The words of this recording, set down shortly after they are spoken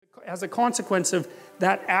as a consequence of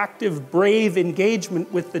that active, brave engagement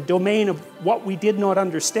with the domain of what we did not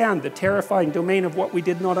understand, the terrifying domain of what we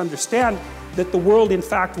did not understand, that the world in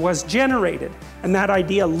fact was generated. And that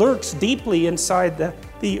idea lurks deeply inside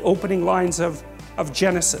the opening lines of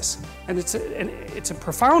Genesis. And it's a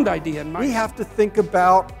profound idea in my We have to think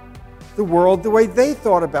about the world the way they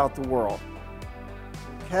thought about the world.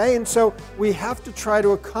 Okay, and so we have to try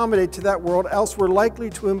to accommodate to that world, else we're likely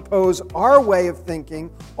to impose our way of thinking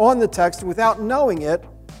on the text, and without knowing it,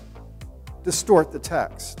 distort the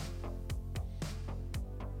text.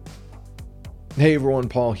 Hey everyone,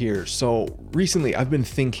 Paul here. So recently I've been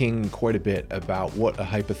thinking quite a bit about what a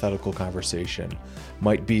hypothetical conversation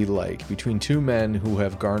might be like between two men who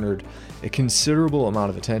have garnered a considerable amount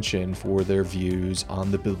of attention for their views on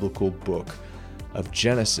the biblical book of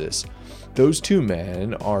Genesis. Those two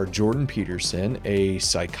men are Jordan Peterson, a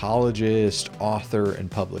psychologist, author, and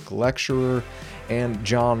public lecturer, and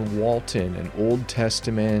John Walton, an Old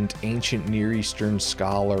Testament, ancient Near Eastern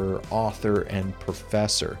scholar, author, and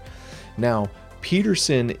professor. Now,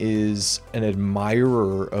 Peterson is an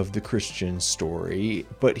admirer of the Christian story,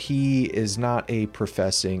 but he is not a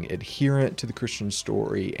professing adherent to the Christian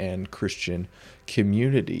story and Christian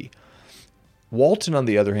community. Walton, on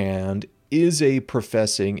the other hand, is a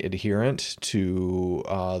professing adherent to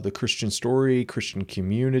the Christian story, Christian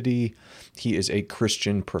community. He is a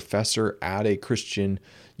Christian professor at a Christian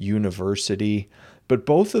university. But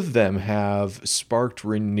both of them have sparked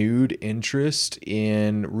renewed interest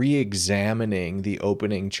in re-examining the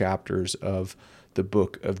opening chapters of the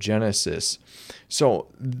book of Genesis. So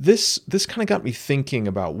this kind of got me thinking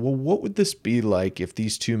about, well, what would this be like if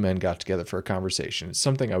these two men got together for a conversation? It's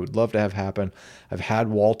something I would love to have happen. I've had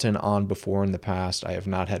Walton on before in the past. I have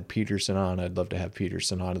not had Peterson on. I'd love to have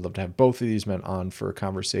Peterson on. I'd love to have both of these men on for a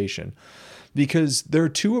conversation. Because there are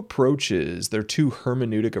two approaches, there are two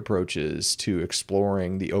hermeneutic approaches to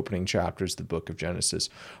exploring the opening chapters of the book of Genesis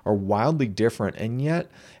are wildly different. And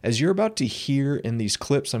yet, as you're about to hear in these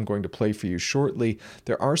clips I'm going to play for you shortly,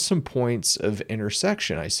 there are some points of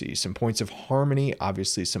intersection I see, some points of harmony,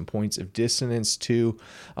 obviously some points of dissonance too.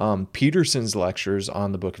 Peterson's lectures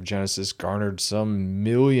on the book of Genesis garnered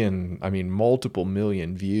multiple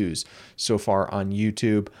million views so far on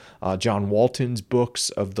YouTube. John Walton's books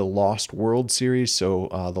of the Lost World series, so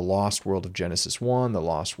the Lost World of Genesis 1, the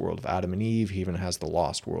Lost World of Adam and Eve, he even has the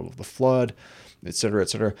Lost World of the Flood,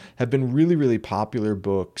 etc., have been really, really popular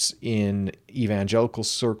books in evangelical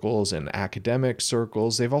circles and academic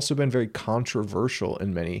circles. They've also been very controversial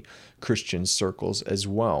in many Christian circles as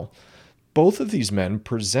well. Both of these men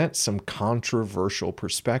present some controversial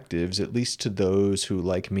perspectives, at least to those who,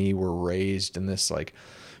 like me, were raised in this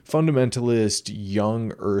fundamentalist,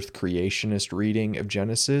 young earth creationist reading of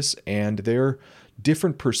Genesis, and their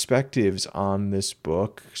different perspectives on this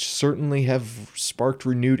book certainly have sparked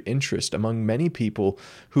renewed interest among many people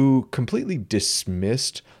who completely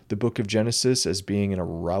dismissed the book of Genesis as being an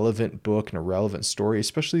irrelevant book, an irrelevant story,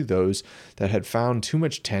 especially those that had found too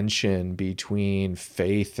much tension between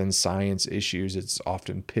faith and science issues. It's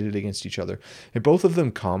often pitted against each other. And both of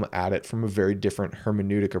them come at it from a very different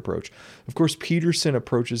hermeneutic approach. Of course, Peterson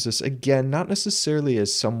approaches this, again, not necessarily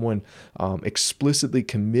as someone explicitly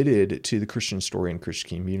committed to the Christian story and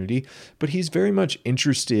Christian community, but he's very much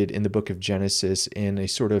interested in the book of Genesis in a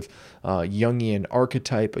sort of Jungian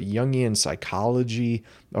archetype, a Jungian psychology,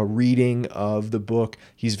 a reading of the book.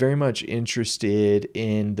 He's very much interested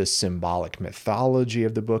in the symbolic mythology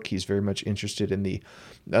of the book. He's very much interested in the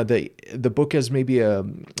book as maybe a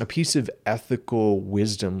piece of ethical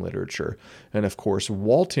wisdom literature. And of course,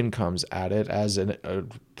 Walton comes at it as a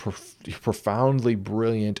profoundly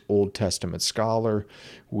brilliant Old Testament scholar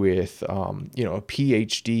with a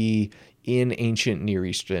PhD in ancient Near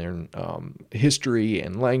Eastern history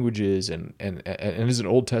and languages and is an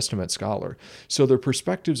Old Testament scholar. So their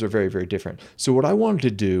perspectives are very, very different. So what I wanted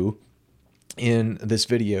to do in this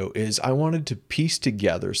video is I wanted to piece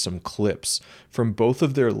together some clips from both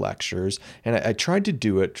of their lectures, and I tried to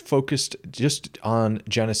do it focused just on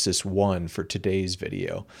Genesis 1 for today's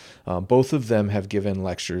video. Both of them have given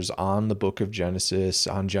lectures on the book of Genesis,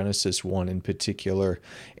 on Genesis 1 in particular,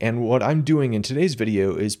 and what I'm doing in today's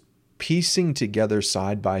video is piecing together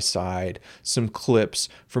side by side some clips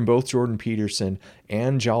from both Jordan Peterson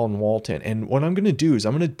and John Walton. And what I'm going to do is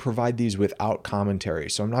I'm going to provide these without commentary.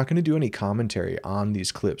 So I'm not going to do any commentary on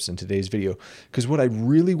these clips in today's video, because what I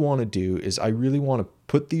really want to do is I really want to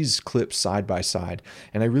put these clips side by side,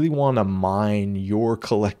 and I really want to mine your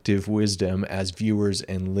collective wisdom as viewers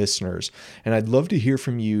and listeners. And I'd love to hear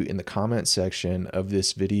from you in the comment section of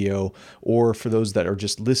this video, or for those that are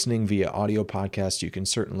just listening via audio podcast, you can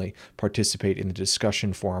certainly participate in the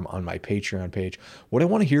discussion forum on my Patreon page. What I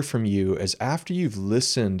want to hear from you is, after you've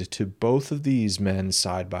listened to both of these men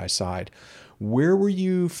side by side, where were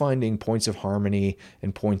you finding points of harmony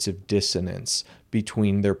and points of dissonance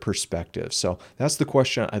between their perspectives? So that's the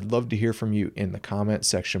question. I'd love to hear from you in the comment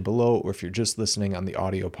section below, or if you're just listening on the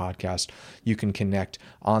audio podcast, you can connect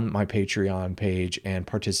on my Patreon page and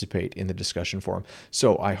participate in the discussion forum.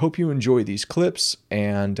 So I hope you enjoy these clips,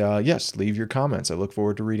 and yes, leave your comments. I look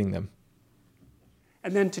forward to reading them.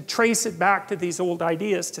 And then to trace it back to these old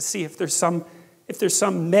ideas to see if there's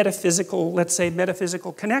some metaphysical, let's say,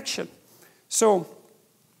 metaphysical connection. So,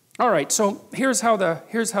 all right, so here's how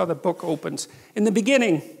the book opens. In the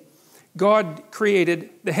beginning, God created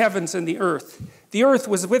the heavens and the earth. The earth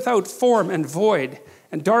was without form and void,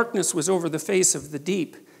 and darkness was over the face of the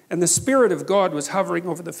deep, and the Spirit of God was hovering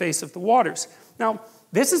over the face of the waters. Now,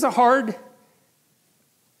 this is a hard,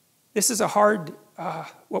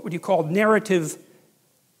 what would you call, narrative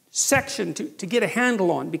section to get a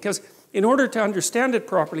handle on, because in order to understand it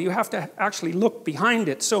properly, you have to actually look behind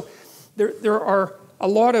it. So there are a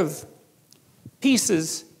lot of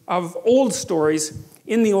pieces of old stories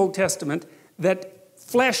in the Old Testament that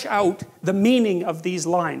flesh out the meaning of these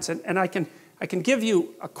lines. And I can give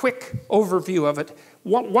you a quick overview of it.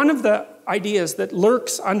 One of the ideas that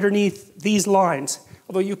lurks underneath these lines,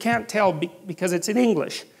 although you can't tell because it's in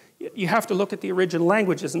English, you have to look at the original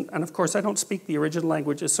languages. And of course, I don't speak the original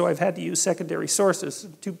languages, so I've had to use secondary sources.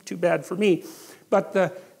 Too bad for me. But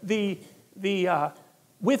the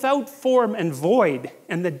without form and void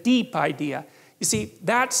and the deep idea, you see,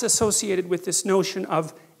 that's associated with this notion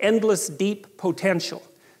of endless deep potential.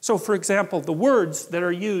 So, for example, the words that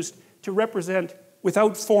are used to represent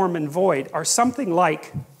without form and void are something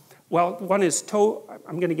like, well, one is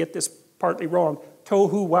I'm going to get this partly wrong,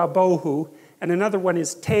 tohu wabohu, and another one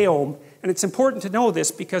is teom. And it's important to know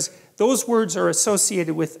this because those words are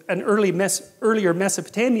associated with an earlier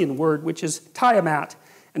Mesopotamian word, which is Tiamat.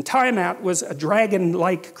 And Tiamat was a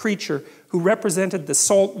dragon-like creature who represented the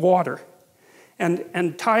salt water.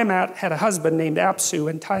 And Tiamat had a husband named Apsu,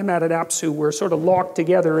 and Tiamat and Apsu were sort of locked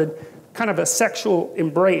together in kind of a sexual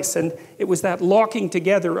embrace. And it was that locking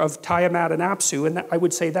together of Tiamat and Apsu, and I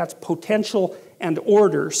would say that's potential and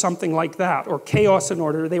order, something like that, or chaos and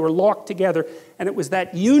order. They were locked together, and it was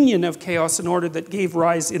that union of chaos and order that gave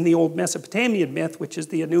rise in the old Mesopotamian myth, which is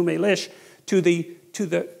the Anu Elish,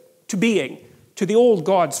 to being. To the old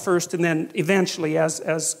gods first, and then eventually,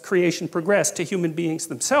 as creation progressed, to human beings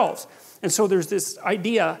themselves. And so there's this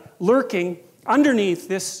idea lurking underneath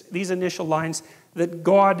these initial lines that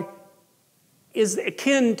God is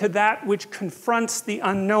akin to that which confronts the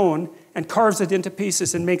unknown and carves it into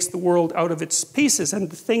pieces and makes the world out of its pieces. And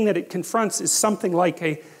the thing that it confronts is something like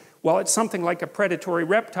it's something like a predatory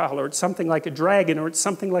reptile, or it's something like a dragon, or it's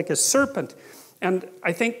something like a serpent. And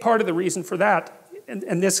I think part of the reason for that,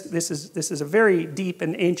 and this is a very deep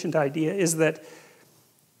and ancient idea, is that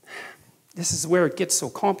this is where it gets so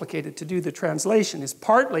complicated to do the translation, is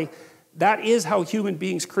partly that is how human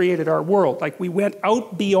beings created our world. Like, we went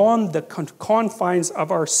out beyond the confines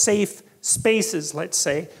of our safe spaces, let's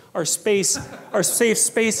say. Our safe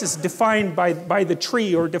spaces defined by the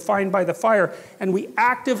tree or defined by the fire, and we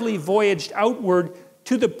actively voyaged outward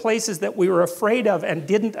to the places that we were afraid of and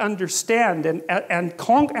didn't understand, and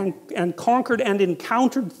conquered and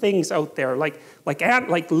encountered things out there, like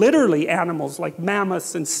literally animals, like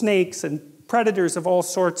mammoths and snakes and predators of all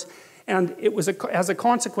sorts. And it was as a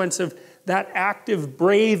consequence of that active,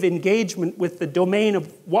 brave engagement with the domain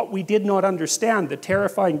of what we did not understand, the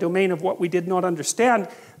terrifying domain of what we did not understand,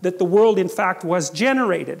 that the world, in fact, was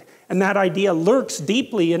generated. And that idea lurks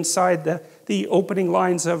deeply inside the opening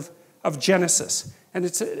lines of Genesis. And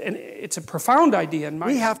it's a profound idea in my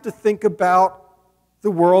We have to think about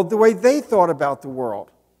the world the way they thought about the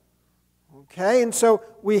world. Okay, and so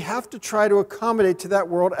we have to try to accommodate to that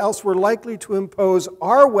world, else we're likely to impose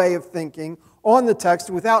our way of thinking on the text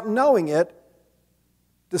without knowing it,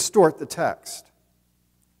 distort the text.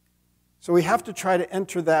 So we have to try to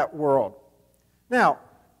enter that world. Now,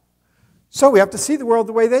 so we have to see the world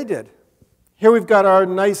the way they did. Here we've got our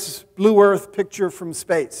nice blue earth picture from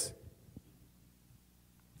space.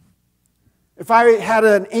 If I had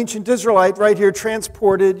an ancient Israelite right here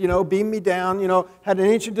transported, beam me down, had an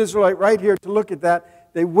ancient Israelite right here to look at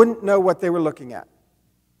that, they wouldn't know what they were looking at.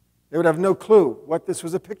 They would have no clue what this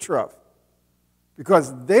was a picture of,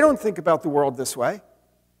 because they don't think about the world this way.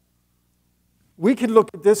 We can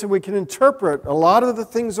look at this and we can interpret a lot of the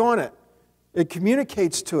things on it. It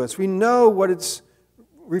communicates to us. We know what it's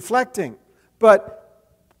reflecting. But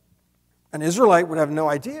an Israelite would have no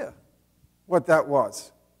idea what that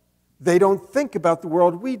was. They don't think about the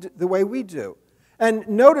world the way we do. And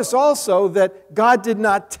notice also that God did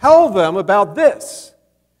not tell them about this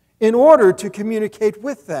in order to communicate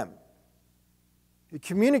with them. He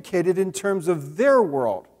communicated in terms of their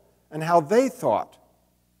world and how they thought.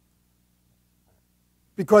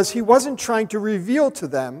 Because he wasn't trying to reveal to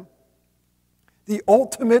them the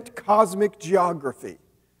ultimate cosmic geography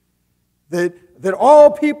that all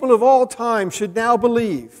people of all time should now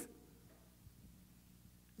believe.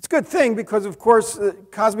 It's a good thing because, of course,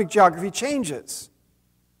 cosmic geography changes.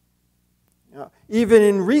 Even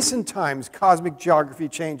in recent times, cosmic geography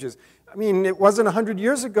changes. I mean, it wasn't 100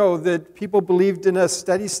 years ago that people believed in a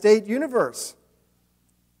steady-state universe.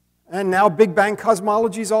 And now Big Bang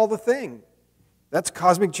cosmology is all the thing. That's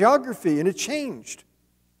cosmic geography, and it changed.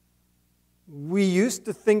 We used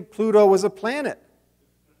to think Pluto was a planet.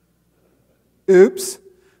 Oops.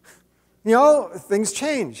 Things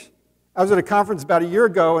change. I was at a conference about a year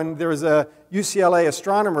ago, and there was a UCLA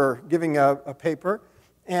astronomer giving a paper,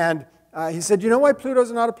 and he said, "You know why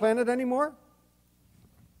Pluto's not a planet anymore?"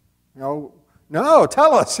 No,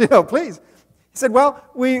 tell us, please. He said, "Well,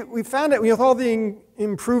 we found it with all the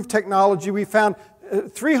improved technology. We found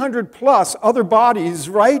 300 plus other bodies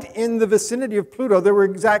right in the vicinity of Pluto that were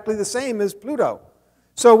exactly the same as Pluto.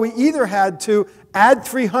 So we either had to add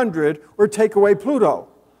 300 or take away Pluto.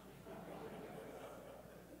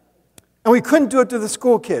 And we couldn't do it to the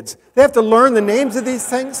school kids. They have to learn the names of these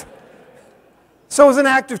things. So it was an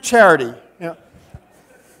act of charity.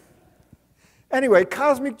 Anyway,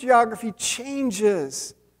 cosmic geography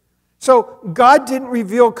changes. So God didn't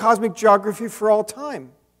reveal cosmic geography for all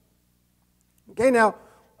time. Okay, now,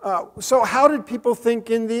 so how did people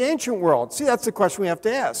think in the ancient world? See, that's the question we have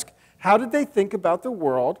to ask. How did they think about the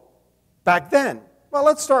world back then? Well,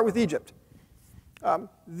 let's start with Egypt.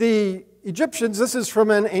 The Egyptians, this is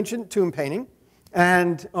from an ancient tomb painting,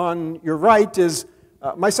 and on your right is,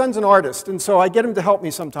 my son's an artist, and so I get him to help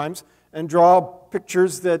me sometimes and draw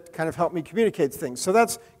pictures that kind of help me communicate things. So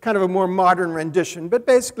that's kind of a more modern rendition, but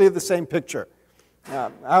basically the same picture.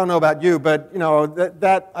 I don't know about you, but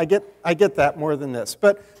that I get that more than this.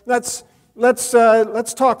 But let's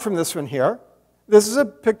talk from this one here. This is a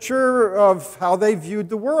picture of how they viewed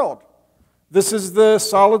the world. This is the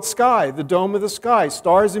solid sky, the dome of the sky,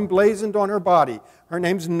 stars emblazoned on her body. Her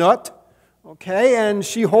name's Nut, okay, and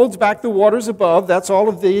she holds back the waters above. That's all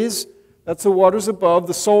of these. That's the waters above.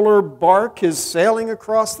 The solar bark is sailing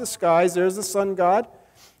across the skies. There's the sun god.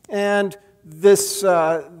 And the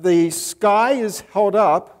sky is held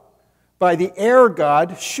up by the air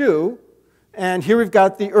god, Shu, and here we've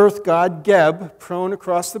got the earth god, Geb, prone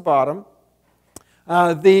across the bottom.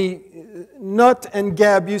 The Nut and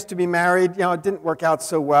Geb used to be married. It didn't work out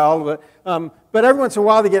so well, but every once in a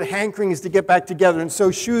while they get hankerings to get back together, and so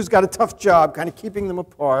Shu's got a tough job kind of keeping them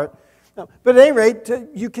apart. But at any rate,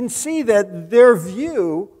 you can see that their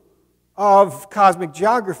view of cosmic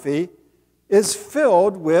geography is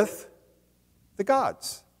filled with the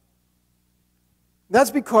gods.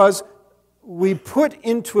 That's because we put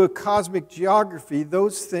into a cosmic geography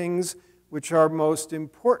those things which are most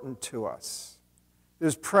important to us.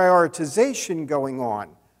 There's prioritization going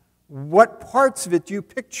on. What parts of it do you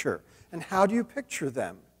picture, and how do you picture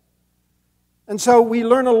them? And so we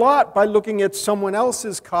learn a lot by looking at someone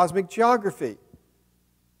else's cosmic geography.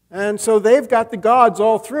 And so they've got the gods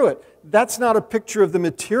all through it. That's not a picture of the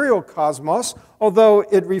material cosmos, although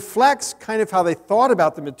it reflects kind of how they thought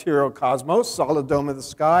about the material cosmos, solid dome of the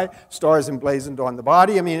sky, stars emblazoned on the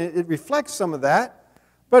body. I mean, it reflects some of that,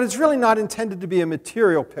 but it's really not intended to be a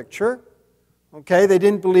material picture. Okay, they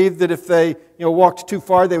didn't believe that if they walked too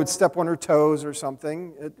far, they would step on her toes or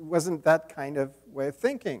something. It wasn't that kind of way of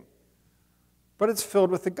thinking. But it's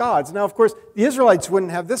filled with the gods. Now, of course, the Israelites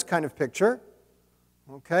wouldn't have this kind of picture.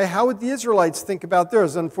 Okay, how would the Israelites think about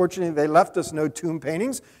theirs? Unfortunately, they left us no tomb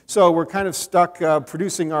paintings, so we're kind of stuck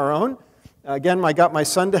producing our own. Again, I got my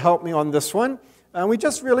son to help me on this one. And we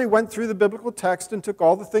just really went through the biblical text and took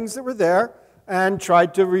all the things that were there and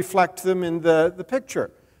tried to reflect them in the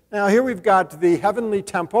picture. Now, here we've got the heavenly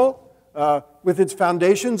temple with its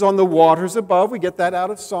foundations on the waters above. We get that out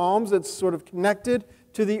of Psalms. It's sort of connected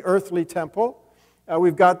to the earthly temple.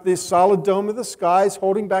 We've got the solid dome of the skies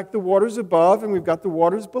holding back the waters above, and we've got the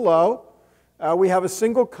waters below. We have a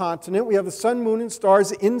single continent. We have the sun, moon, and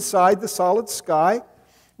stars inside the solid sky.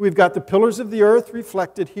 We've got the pillars of the earth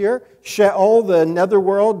reflected here, Sheol, the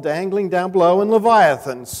netherworld, dangling down below, and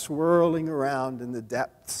Leviathan swirling around in the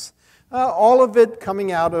depths. All of it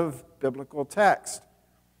coming out of biblical text.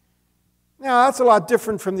 Now, that's a lot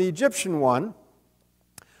different from the Egyptian one,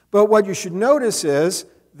 but what you should notice is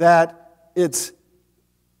that it's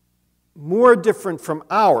more different from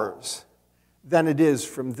ours than it is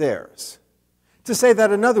from theirs. To say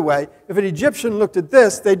that another way, if an Egyptian looked at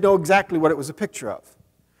this, they'd know exactly what it was a picture of.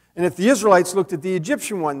 And if the Israelites looked at the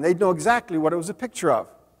Egyptian one, they'd know exactly what it was a picture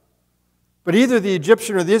of. But either the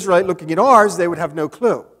Egyptian or the Israelite looking at ours, they would have no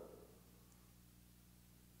clue.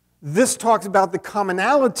 This talks about the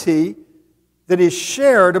commonality that is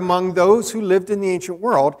shared among those who lived in the ancient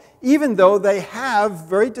world, even though they have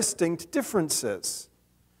very distinct differences.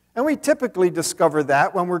 And we typically discover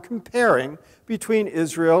that when we're comparing between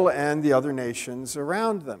Israel and the other nations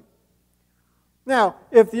around them. Now,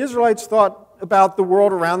 if the Israelites thought about the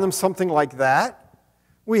world around them something like that,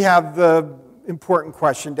 we have the important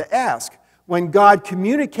question to ask. When God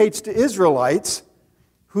communicates to Israelites,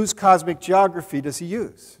 whose cosmic geography does he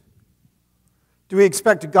use? Do we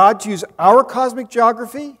expect God to use our cosmic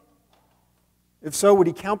geography? If so, would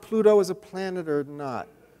he count Pluto as a planet or not?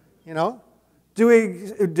 You know?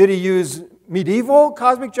 Did he use medieval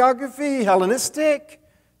cosmic geography, Hellenistic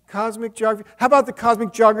cosmic geography? How about the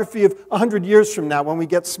cosmic geography of 100 years from now when we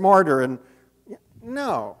get smarter?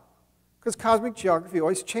 No, because cosmic geography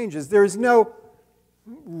always changes. There is no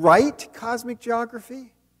right cosmic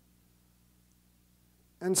geography.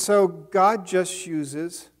 And so God just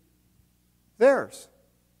uses theirs.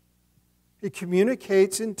 He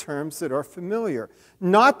communicates in terms that are familiar.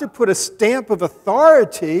 Not to put a stamp of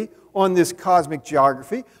authority on this cosmic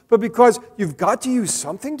geography, but because you've got to use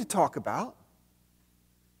something to talk about.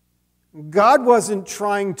 God wasn't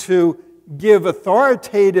trying to give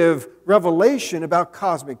authoritative revelation about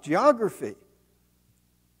cosmic geography,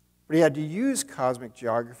 but he had to use cosmic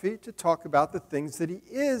geography to talk about the things that he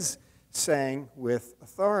is saying with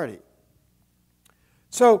authority.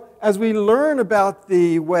 So, as we learn about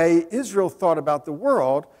the way Israel thought about the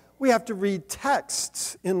world, we have to read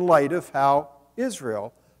texts in light of how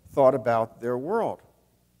Israel thought about their world.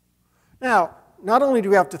 Now, not only do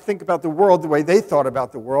we have to think about the world the way they thought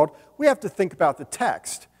about the world, we have to think about the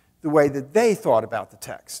text the way that they thought about the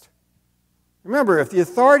text. Remember, if the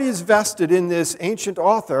authority is vested in this ancient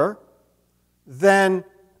author, then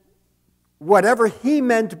whatever he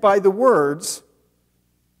meant by the words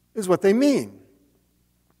is what they mean.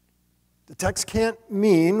 The text can't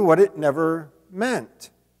mean what it never meant.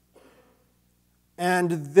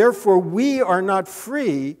 And therefore, we are not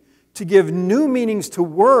free to give new meanings to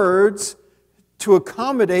words to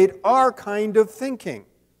accommodate our kind of thinking.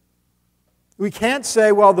 We can't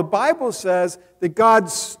say, well, the Bible says that God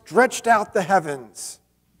stretched out the heavens.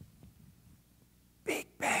 Big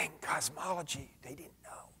Bang cosmology. They didn't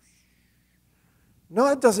know. No,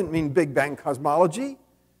 it doesn't mean Big Bang cosmology.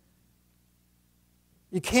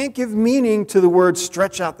 You can't give meaning to the word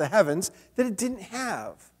stretch out the heavens that it didn't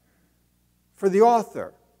have for the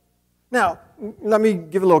author. Now, let me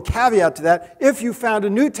give a little caveat to that. If you found a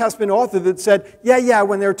New Testament author that said, yeah,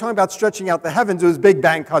 when they were talking about stretching out the heavens, it was Big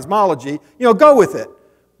Bang cosmology, go with it.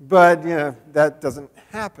 But, that doesn't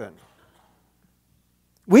happen.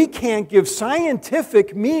 We can't give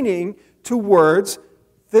scientific meaning to words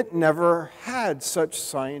that never had such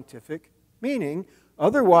scientific meaning.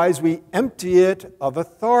 Otherwise, we empty it of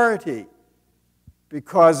authority.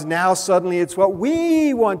 Because now suddenly it's what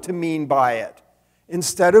we want to mean by it,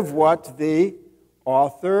 instead of what the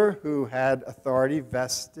author who had authority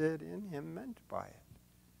vested in him meant by it.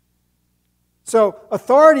 So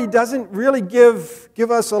authority doesn't really give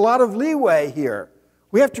us a lot of leeway here.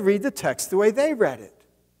 We have to read the text the way they read it.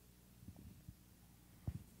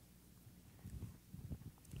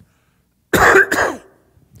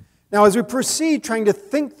 Now, as we proceed trying to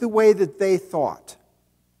think the way that they thought,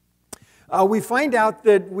 we find out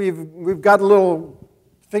that we've got a little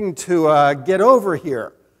thing to get over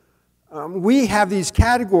here. We have these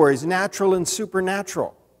categories, natural and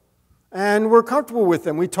supernatural, and we're comfortable with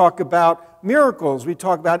them. We talk about miracles, we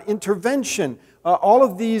talk about intervention, all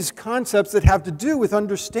of these concepts that have to do with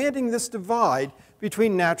understanding this divide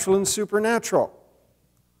between natural and supernatural.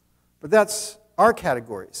 But that's our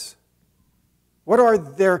categories. What are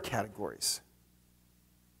their categories?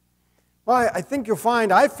 Well, I think you'll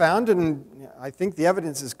find, I found, and I think the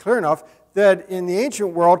evidence is clear enough, that in the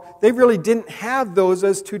ancient world, they really didn't have those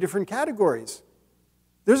as two different categories.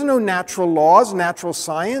 There's no natural laws, natural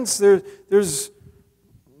science. There's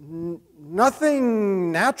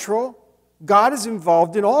nothing natural. God is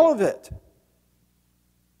involved in all of it.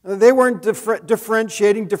 They weren't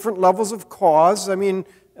differentiating different levels of cause. I mean,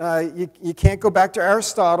 you can't go back to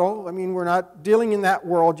Aristotle. I mean, we're not dealing in that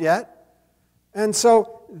world yet. And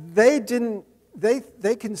so they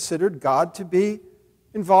considered God to be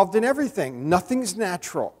involved in everything. Nothing's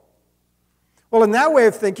natural. Well, in that way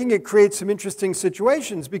of thinking, it creates some interesting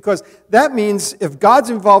situations, because that means if God's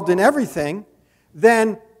involved in everything,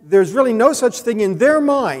 then there's really no such thing in their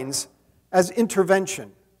minds as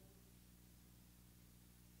intervention.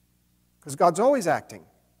 Because God's always acting.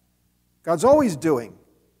 God's always doing.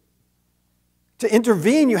 To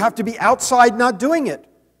intervene, you have to be outside not doing it.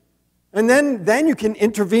 And then you can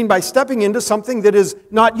intervene by stepping into something that is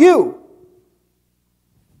not you.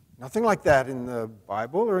 Nothing like that in the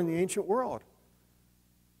Bible or in the ancient world.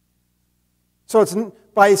 So it's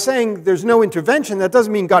by saying there's no intervention, that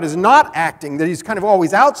doesn't mean God is not acting, that he's kind of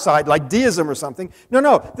always outside, like deism or something.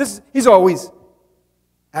 No, he's always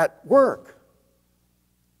at work.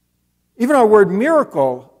 Even our word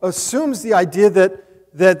miracle assumes the idea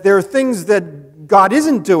that there are things that God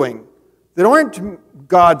isn't doing, that aren't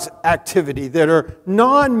God's activity, that are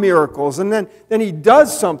non-miracles, and then he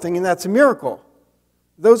does something, and that's a miracle.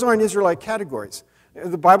 Those aren't Israelite categories.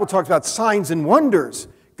 The Bible talks about signs and wonders.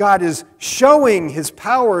 God is showing his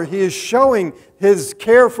power. He is showing his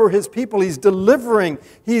care for his people. He's delivering.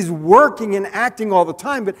 He's working and acting all the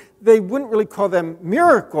time. But they wouldn't really call them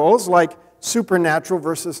miracles, like supernatural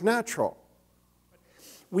versus natural.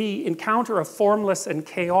 We encounter a formless and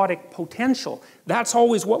chaotic potential. That's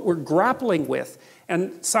always what we're grappling with.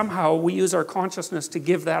 And somehow we use our consciousness to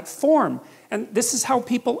give that form. And this is how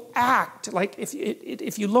people act. Like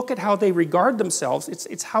if you look at how they regard themselves,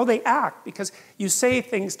 it's how they act. Because you say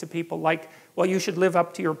things to people like, well, you should live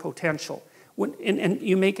up to your potential. And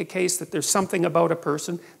you make a case that there's something about a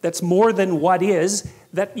person that's more than what is,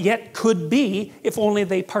 that yet could be if only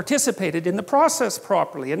they participated in the process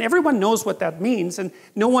properly. And everyone knows what that means, and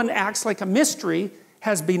no one acts like a mystery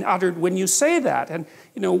has been uttered when you say that. And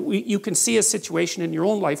you can see a situation in your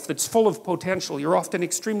own life that's full of potential. You're often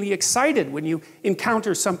extremely excited when you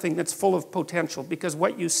encounter something that's full of potential, because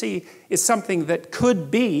what you see is something that could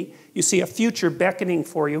be. You see a future beckoning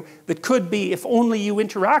for you that could be if only you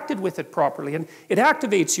interacted with it properly. And it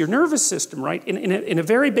activates your nervous system, right, in a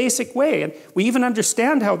very basic way. And we even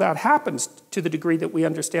understand how that happens to the degree that we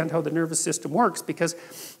understand how the nervous system works, because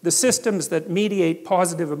the systems that mediate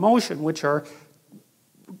positive emotion, which are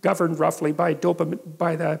governed roughly by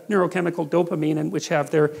the neurochemical dopamine, and which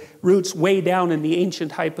have their roots way down in the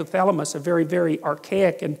ancient hypothalamus, a very, very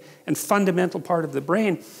archaic and fundamental part of the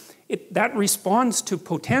brain, that responds to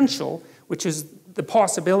potential, which is the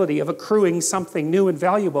possibility of accruing something new and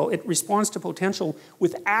valuable. It responds to potential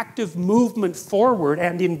with active movement forward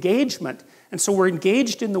and engagement. And so we're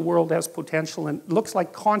engaged in the world as potential, and it looks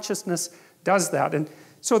like consciousness does that. And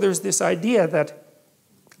so there's this idea that,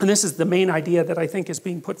 and this is the main idea that I think is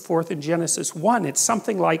being put forth in Genesis 1. It's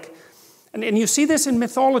something like, and you see this in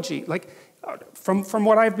mythology, like from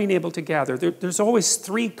what I've been able to gather, there's always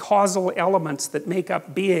three causal elements that make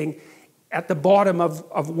up being at the bottom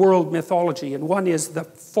of world mythology. And one is the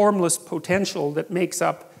formless potential that makes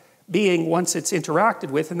up being once it's interacted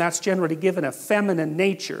with, and that's generally given a feminine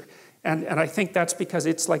nature. And I think that's because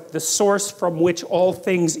it's like the source from which all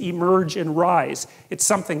things emerge and rise. It's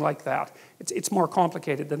something like that. It's more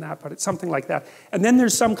complicated than that, but it's something like that. And then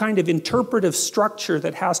there's some kind of interpretive structure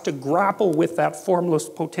that has to grapple with that formless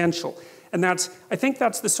potential. And I think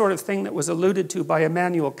that's the sort of thing that was alluded to by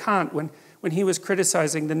Immanuel Kant when he was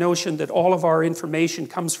criticizing the notion that all of our information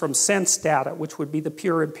comes from sense data, which would be the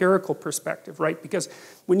pure empirical perspective, right? Because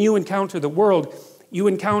when you encounter the world, you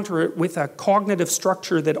encounter it with a cognitive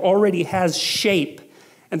structure that already has shape.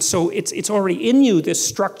 And so it's already in you, this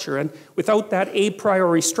structure. And without that a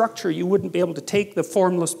priori structure, you wouldn't be able to take the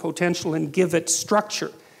formless potential and give it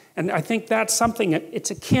structure. And I think that's something,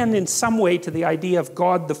 it's akin in some way to the idea of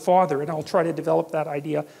God the Father, and I'll try to develop that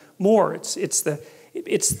idea more. It's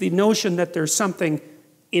the notion that there's something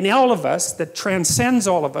in all of us that transcends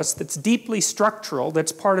all of us, that's deeply structural,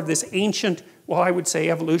 that's part of this ancient, well, I would say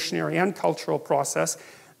evolutionary and cultural process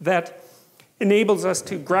that enables us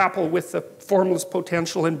to grapple with the formless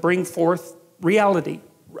potential and bring forth reality,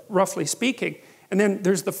 roughly speaking. And then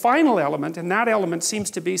there's the final element, and that element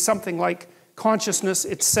seems to be something like consciousness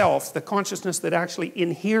itself, the consciousness that actually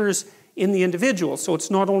inheres in the individual. So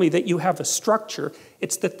it's not only that you have a structure,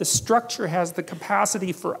 it's that the structure has the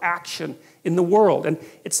capacity for action in the world. And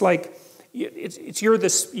it's like you're the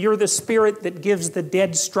spirit that gives the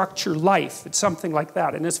dead structure life. It's something like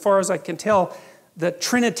that. And as far as I can tell, the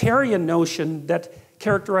Trinitarian notion that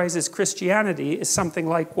characterizes Christianity is something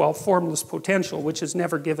like, well, formless potential, which is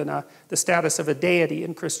never given the status of a deity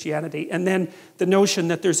in Christianity. And then the notion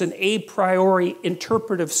that there's an a priori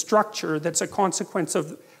interpretive structure that's a consequence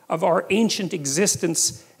of our ancient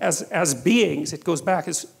existence as beings. It goes back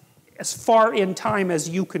as far in time as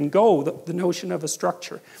you can go, the notion of a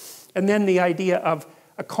structure. And then the idea of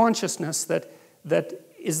a consciousness that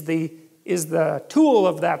is the tool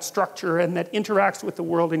of that structure and that interacts with the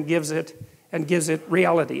world and gives it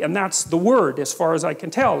reality. And that's the Word, as far as I can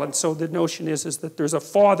tell. And so the notion is that there's a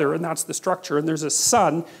Father, and that's the structure, and there's a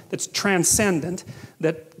Son that's transcendent,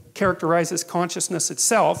 that characterizes consciousness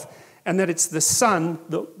itself, and that it's the Son,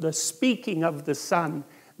 the speaking of the Son,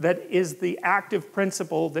 that is the active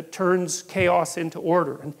principle that turns chaos into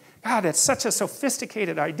order. And God, it's such a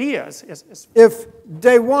sophisticated idea. If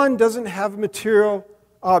day one doesn't have a material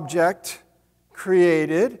object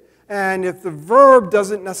created, and if the verb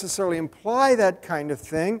doesn't necessarily imply that kind of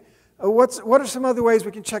thing, what are some other ways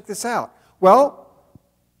we can check this out? Well,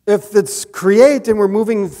 if it's create and we're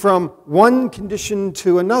moving from one condition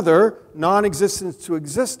to another, non-existence to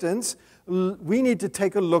existence, we need to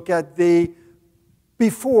take a look at the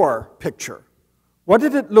before picture. What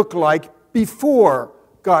did it look like before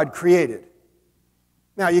God created?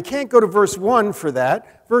 Now, you can't go to verse 1 for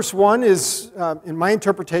that. Verse 1 is, in my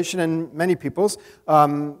interpretation and many people's,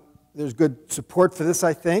 there's good support for this,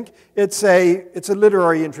 I think. It's a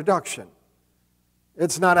literary introduction.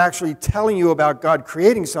 It's not actually telling you about God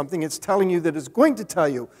creating something. It's telling you that it's going to tell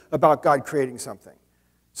you about God creating something.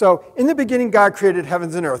 So, in the beginning, God created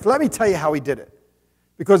heavens and earth. Let me tell you how He did it.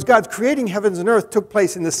 Because God's creating heavens and earth took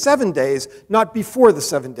place in the 7 days, not before the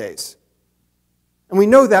 7 days. And we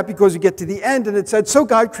know that because we get to the end and it said, so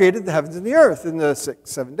God created the heavens and the earth in the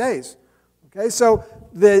 7 days. Okay, so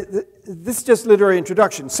this is just literary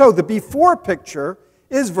introduction. So the before picture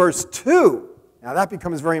is verse 2. Now that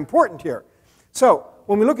becomes very important here. So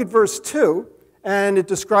when we look at verse 2, and it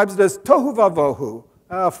describes it as tohu vavohu,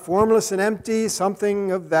 formless and empty,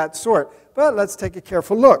 something of that sort. But let's take a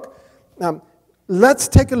careful look. Let's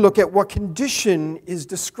take a look at what condition is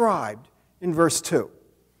described in verse 2.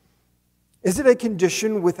 Is it a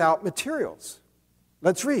condition without materials?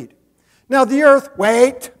 Let's read. Now the earth,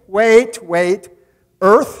 wait.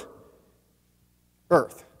 Earth.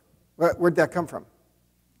 Where'd that come from?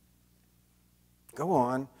 Go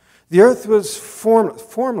on. The earth was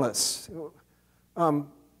formless.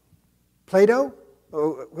 Plato?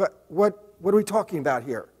 What are we talking about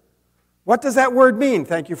here? What does that word mean?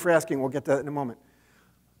 Thank you for asking. We'll get to that in a moment.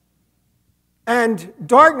 And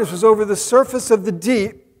darkness was over the surface of the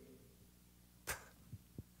deep.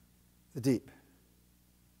 The deep.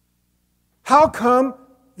 How come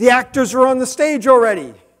the actors are on the stage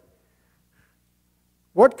already?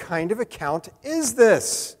 What kind of account is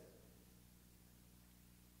this?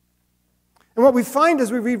 And what we find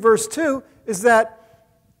as we read verse 2 is that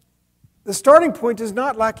the starting point is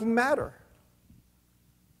not lacking matter.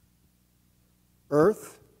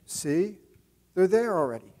 Earth, sea, they're there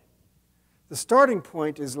already. The starting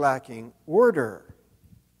point is lacking order.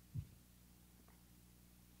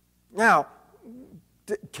 Now,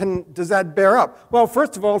 does that bear up? Well,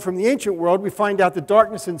 first of all, from the ancient world, we find out that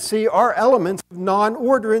darkness and sea are elements of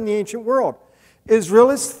non-order in the ancient world. Israel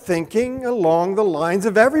is thinking along the lines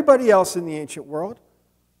of everybody else in the ancient world,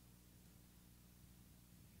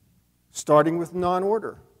 starting with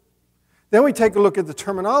non-order. Then we take a look at the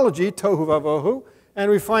terminology, tohu vavohu, and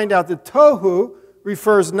we find out that tohu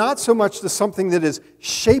refers not so much to something that is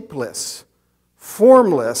shapeless,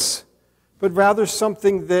 formless, but rather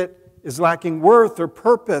something that is lacking worth or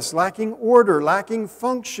purpose, lacking order, lacking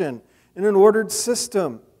function in an ordered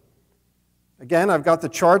system. Again, I've got the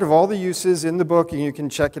chart of all the uses in the book, and you can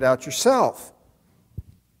check it out yourself.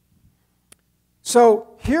 So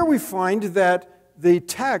here we find that the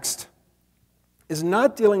text is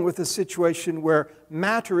not dealing with a situation where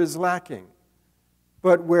matter is lacking,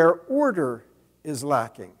 but where order is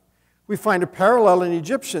lacking. We find a parallel in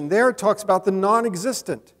Egyptian. There it talks about the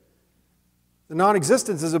non-existent. The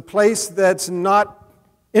non-existence is a place that's not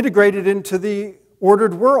integrated into the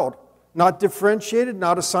ordered world, not differentiated,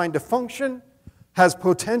 not assigned a function, has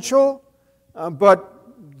potential, but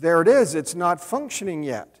there it is. It's not functioning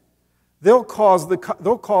yet. They'll call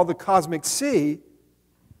the cosmic sea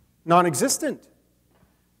non-existent.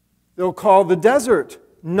 They'll call the desert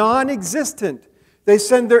non-existent. They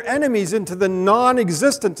send their enemies into the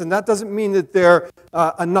non-existent, and that doesn't mean that they're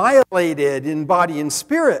annihilated in body and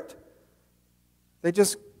spirit. They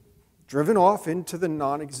just driven off into the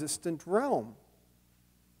non-existent realm.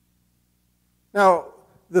 Now,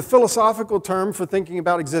 the philosophical term for thinking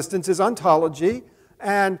about existence is ontology.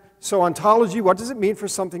 And so ontology, what does it mean for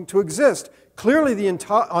something to exist? Clearly, the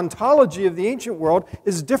ontology of the ancient world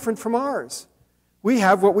is different from ours. We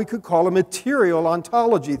have what we could call a material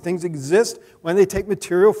ontology. Things exist when they take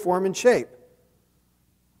material form and shape.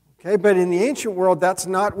 Okay, but in the ancient world, that's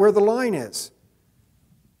not where the line is.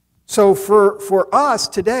 So for us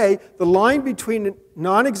today, the line between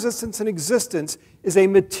non-existence and existence is a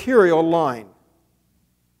material line.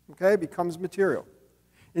 Okay, it becomes material.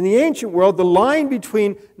 In the ancient world, the line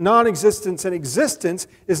between non-existence and existence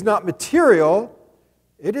is not material,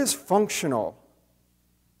 it is functional.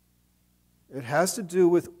 It has to do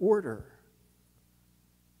with order.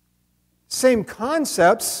 Same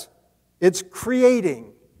concepts, it's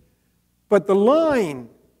creating. But the line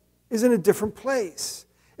is in a different place.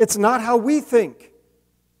 It's not how we think.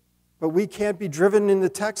 But we can't be driven in the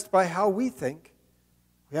text by how we think.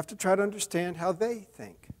 We have to try to understand how they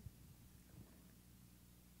think.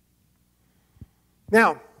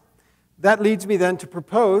 Now, that leads me then to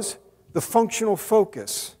propose the functional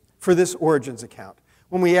focus for this origins account.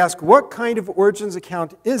 When we ask what kind of origins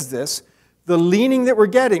account is this, the leaning that we're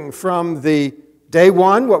getting from the day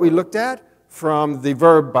one, what we looked at, from the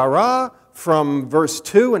verb bara, from verse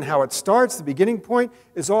 2 and how it starts, the beginning point,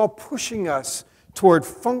 is all pushing us toward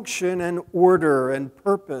function and order and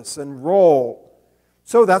purpose and role.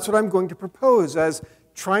 So that's what I'm going to propose as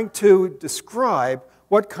trying to describe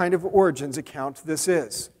what kind of origins account this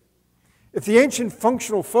is. If the ancient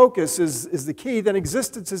functional focus is the key, then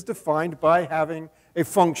existence is defined by having a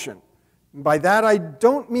function. And by that I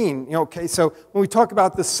don't mean, okay, so when we talk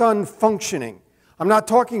about the sun functioning, I'm not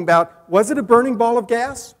talking about, was it a burning ball of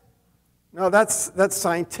gas? No, that's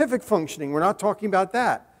scientific functioning. We're not talking about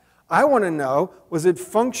that. I want to know, was it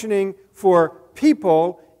functioning for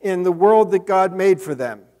people in the world that God made for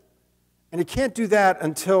them? And it can't do that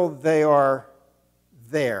until they are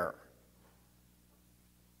there.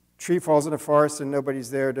 Tree falls in a forest and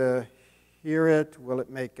nobody's there to hear it. Will it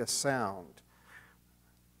make a sound?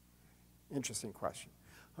 Interesting question.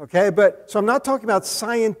 Okay, so I'm not talking about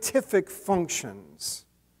scientific functions.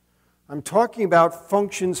 I'm talking about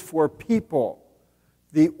functions for people.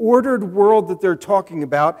 The ordered world that they're talking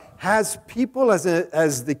about has people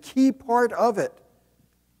as the key part of it.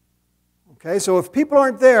 Okay, so if people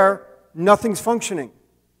aren't there, nothing's functioning.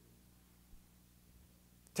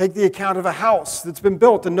 Take the account of a house that's been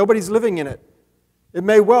built and nobody's living in it. It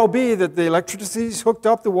may well be that the electricity's hooked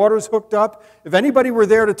up, the water's hooked up. If anybody were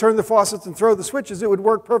there to turn the faucets and throw the switches, it would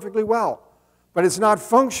work perfectly well. But it's not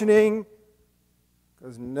functioning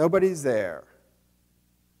because nobody's there.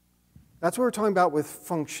 That's what we're talking about with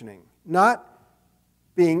functioning. Not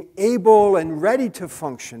being able and ready to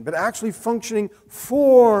function, but actually functioning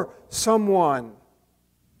for someone.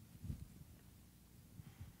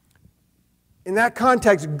 In that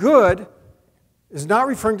context, good is not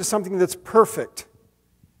referring to something that's perfect.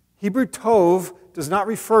 Hebrew tov does not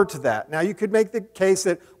refer to that. Now, you could make the case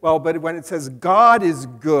that, well, but when it says God is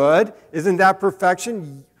good, isn't that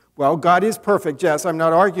perfection? Well, God is perfect, yes, I'm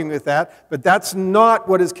not arguing with that, but that's not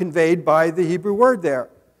what is conveyed by the Hebrew word there.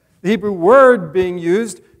 The Hebrew word being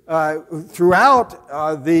used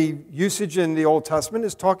throughout the usage in the Old Testament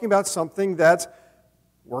is talking about something that's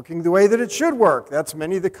working the way that it should work. That's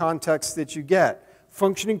many of the contexts that you get.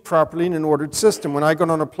 Functioning properly in an ordered system. When I got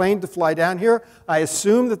on a plane to fly down here, I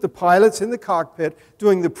assume that the pilot's in the cockpit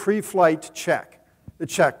doing the pre-flight check, the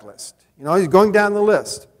checklist. He's going down the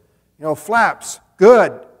list. Flaps,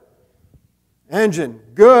 good. Engine,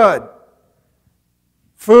 good.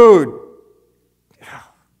 Food.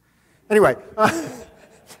 Anyway.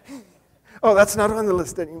 Oh, that's not on the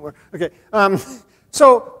list anymore. Okay.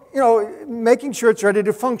 So, making sure it's ready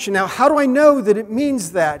to function. Now, how do I know that it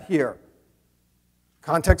means that here?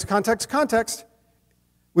 Context, context, context.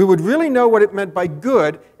 We would really know what it meant by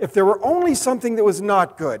good if there were only something that was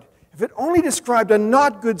not good. If it only described a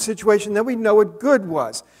not good situation, then we'd know what good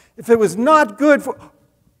was. If it was not good for...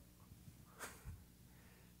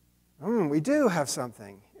 we do have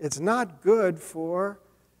something. It's not good for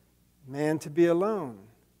man to be alone.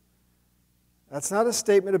 That's not a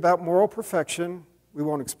statement about moral perfection. We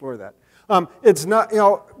won't explore that. It's not,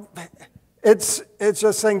 it's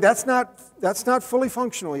just saying that's not fully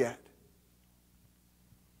functional yet.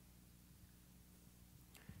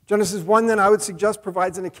 Genesis 1, then, I would suggest,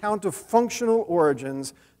 provides an account of functional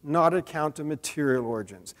origins, not an account of material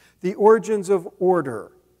origins. The origins of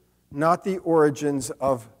order, not the origins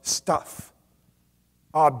of stuff,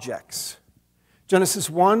 objects. Genesis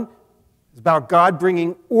 1 It's about God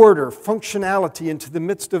bringing order, functionality into the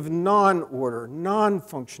midst of non-order,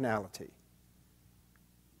 non-functionality.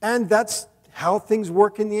 And that's how things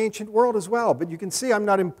work in the ancient world as well. But you can see I'm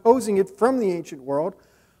not imposing it from the ancient world.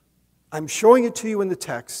 I'm showing it to you in the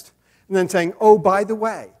text and then saying, oh, by the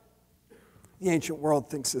way, the ancient world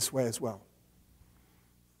thinks this way as well.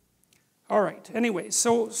 All right. Anyway,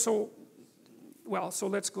 so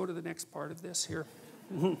let's go to the next part of this here.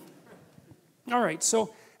 All right.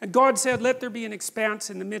 So, and God said, let there be an expanse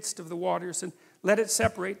in the midst of the waters, and let it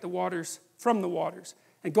separate the waters from the waters.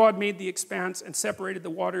 And God made the expanse and separated the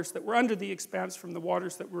waters that were under the expanse from the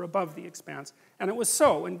waters that were above the expanse. And it was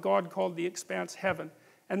so, and God called the expanse heaven.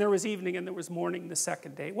 And there was evening and there was morning the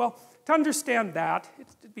second day. Well, to understand that,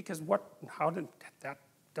 because that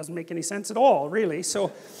doesn't make any sense at all, really.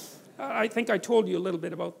 So I think I told you a little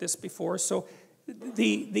bit about this before. So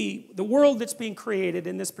the world that's being created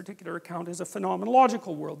in this particular account is a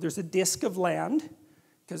phenomenological world. There's a disk of land,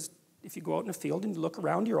 because if you go out in a field and you look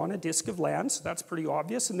around, you're on a disk of land, so that's pretty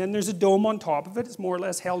obvious. And then there's a dome on top of it. It's more or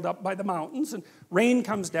less held up by the mountains. And rain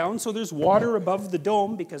comes down, so there's water above the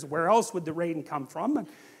dome, because where else would the rain come from?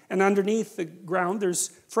 And underneath the ground, there's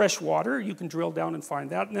fresh water. You can drill down and find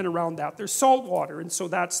that. And then around that, there's salt water. And so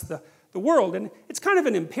that's the world. And it's kind of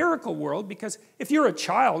an empirical world, because if you're a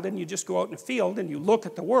child and you just go out in a field and you look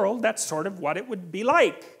at the world, that's sort of what it would be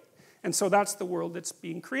like. And so that's the world that's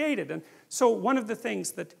being created. And so one of the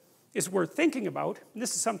things that is worth thinking about, and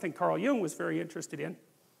this is something Carl Jung was very interested in,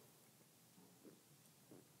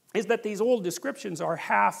 is that these old descriptions are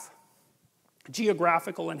half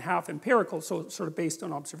geographical and half empirical, so sort of based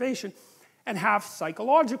on observation, and half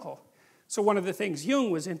psychological. So one of the things Jung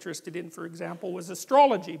was interested in, for example, was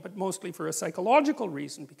astrology, but mostly for a psychological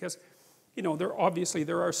reason, because, you know, there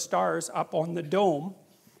are stars up on the dome,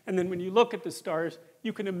 and then when you look at the stars,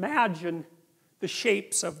 you can imagine the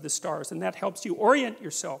shapes of the stars, and that helps you orient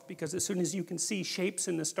yourself, because as soon as you can see shapes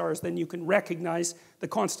in the stars, then you can recognize the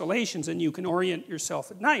constellations and you can orient yourself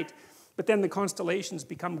at night. But then the constellations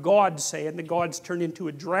become gods, say, and the gods turn into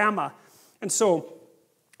a drama. And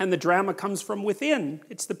the drama comes from within.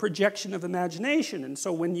 It's the projection of imagination. And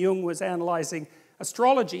so when Jung was analyzing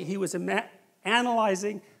astrology, he was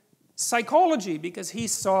analyzing psychology, because he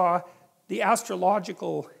saw the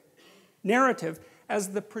astrological narrative as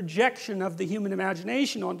the projection of the human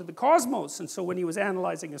imagination onto the cosmos. And so when he was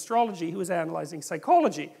analyzing astrology, he was analyzing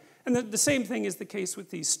psychology. And the same thing is the case with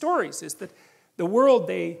these stories, is that the world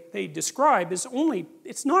they describe is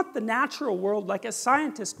it's not the natural world like a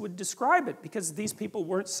scientist would describe it, because these people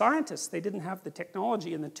weren't scientists. They didn't have the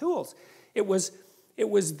technology and the tools. It was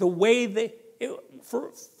the way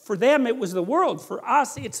for them it was the world. For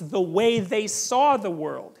us, it's the way they saw the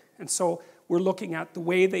world. And so we're looking at the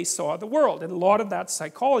way they saw the world. And a lot of that's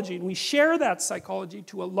psychology, and we share that psychology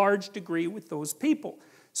to a large degree with those people.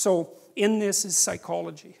 So in this is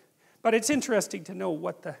psychology. But it's interesting to know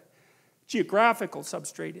what the geographical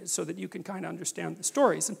substrate is, so that you can kind of understand the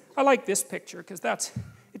stories. And I like this picture, because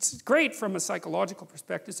it's great from a psychological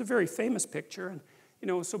perspective. It's a very famous picture. And, you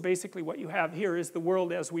know, so basically what you have here is the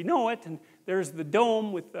world as we know it, and there's the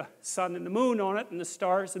dome with the sun and the moon on it and the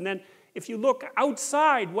stars. And then if you look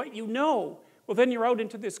outside what you know, well, then you're out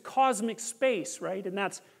into this cosmic space, right? And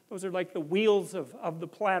those are like the wheels of the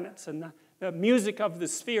planets and the music of the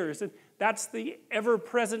spheres. And that's the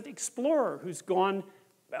ever-present explorer who's gone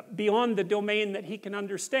beyond the domain that he can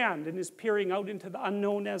understand and is peering out into the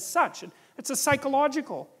unknown as such. And it's a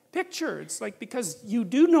psychological picture. It's like, because you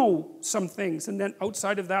do know some things, and then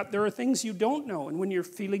outside of that, there are things you don't know. And when you're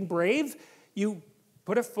feeling brave, you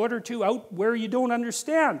put a foot or two out where you don't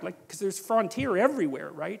understand, like, because there's frontier everywhere,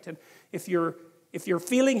 right? And if you're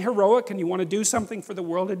feeling heroic and you want to do something for the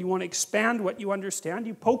world and you want to expand what you understand,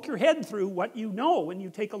 you poke your head through what you know and you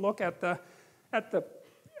take a look at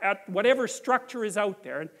whatever structure is out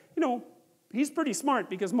there. And, you know, he's pretty smart,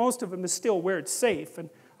 because most of them is still where it's safe. And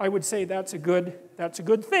I would say that's a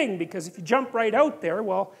good thing, because if you jump right out there,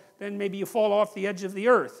 well, then maybe you fall off the edge of the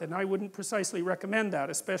earth. And I wouldn't precisely recommend that,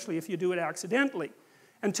 especially if you do it accidentally.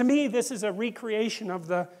 And to me, this is a recreation of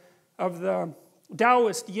the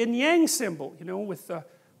Taoist yin-yang symbol, you know, with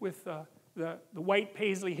the white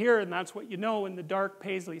paisley here, and that's what you know, and the dark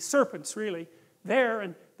paisley serpents really there.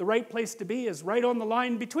 And the right place to be is right on the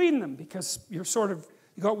line between them, because you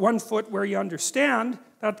got one foot where you understand,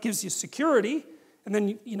 that gives you security, and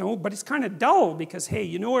then, you know, but it's kind of dull, because, hey,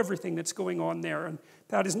 you know everything that's going on there, and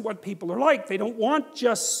that isn't what people are like. They don't want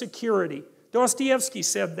just security. Dostoevsky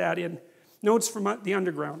said that in Notes from the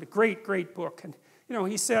Underground, a great, great book. And, you know,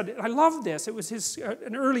 he said, I love this. It was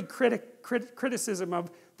an early criticism of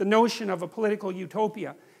the notion of a political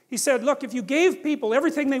utopia. He said, look, if you gave people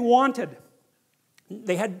everything they wanted,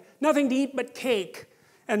 they had nothing to eat but cake,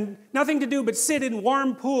 and nothing to do but sit in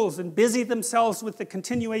warm pools and busy themselves with the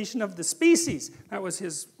continuation of the species. That was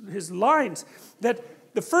his lines.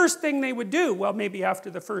 That the first thing they would do, well, maybe after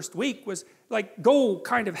the first week, was like go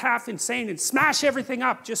kind of half insane and smash everything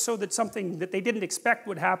up just so that something that they didn't expect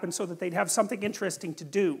would happen, so that they'd have something interesting to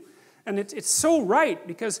do. And it's so right,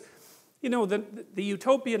 because you know, the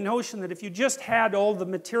utopian notion that if you just had all the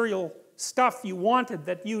material stuff you wanted,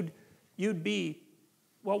 that you'd be,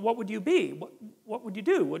 well, what would you be? What would you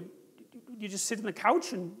do? Would you just sit on the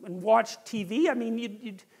couch and watch TV? I mean,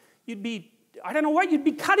 you'd be, I don't know what, you'd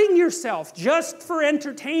be cutting yourself just for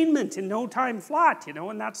entertainment in no time flat, you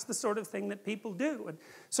know, and that's the sort of thing that people do. And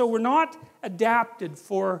so we're not adapted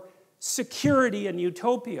for security and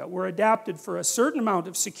utopia. We're adapted for a certain amount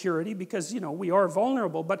of security because, you know, we are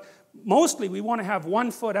vulnerable, but mostly we want to have one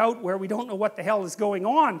foot out where we don't know what the hell is going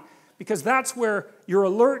on, because that's where you're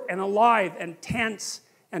alert and alive and tense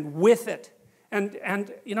and with it.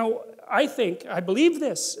 And you know, I believe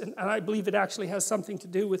this, and I believe it actually has something to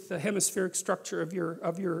do with the hemispheric structure of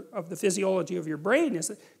the physiology of your brain,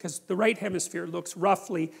 is because the right hemisphere looks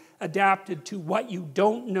roughly adapted to what you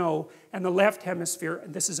don't know, and the left hemisphere,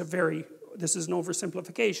 and this is an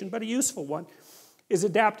oversimplification, but a useful one, is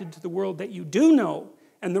adapted to the world that you do know,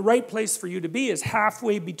 and the right place for you to be is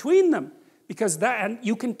halfway between them. Because and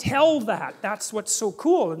you can tell that. That's what's so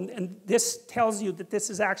cool. And this tells you that this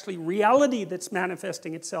is actually reality that's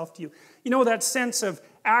manifesting itself to you. You know, that sense of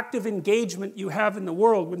active engagement you have in the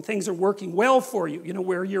world when things are working well for you, you know,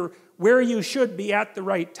 where you should be at the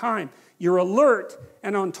right time. You're alert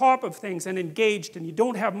and on top of things and engaged, and you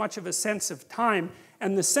don't have much of a sense of time,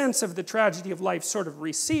 and the sense of the tragedy of life sort of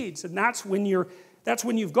recedes. And that's when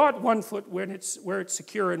you've got one foot where it's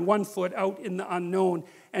secure and one foot out in the unknown,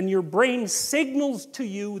 and your brain signals to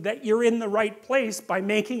you that you're in the right place by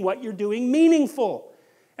making what you're doing meaningful.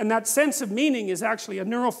 And that sense of meaning is actually a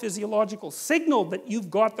neurophysiological signal that you've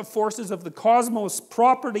got the forces of the cosmos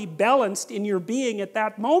properly balanced in your being at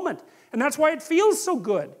that moment. And that's why it feels so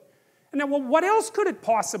good. And then, well, what else could it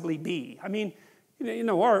possibly be? I mean, you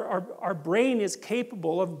know, our brain is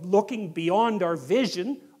capable of looking beyond our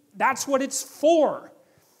vision. That's what it's for.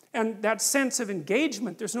 And that sense of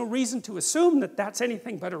engagement, there's no reason to assume that that's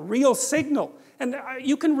anything but a real signal. And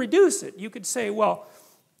you can reduce it. You could say, well,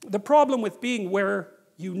 the problem with being where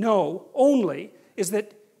you know only is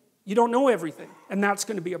that you don't know everything. And that's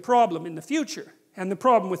going to be a problem in the future. And the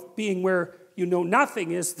problem with being where you know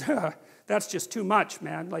nothing is, that's just too much,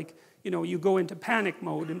 man. Like, you know, you go into panic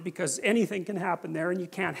mode, and because anything can happen there and you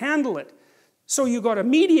can't handle it. So you've got to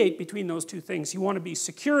mediate between those two things. You want to be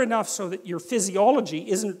secure enough so that your physiology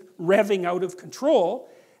isn't revving out of control,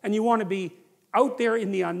 and you want to be out there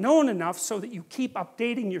in the unknown enough so that you keep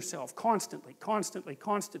updating yourself constantly.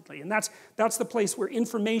 And that's the place where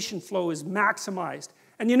information flow is maximized.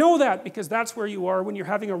 And you know that because that's where you are when you're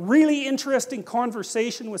having a really interesting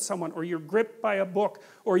conversation with someone, or you're gripped by a book,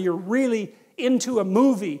 or you're really into a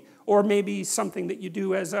movie, or maybe something that you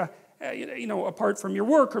do as you know, apart from your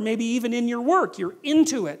work, or maybe even in your work, you're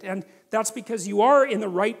into it. And that's because you are in the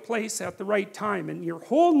right place at the right time, and your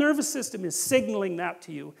whole nervous system is signaling that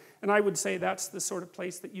to you. And I would say that's the sort of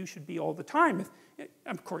place that you should be all the time.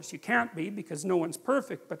 Of course, you can't be, because no one's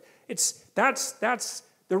perfect, but that's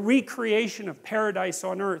the recreation of paradise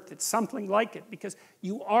on earth. It's something like it, because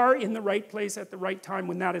you are in the right place at the right time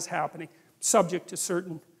when that is happening, subject to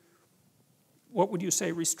certain, what would you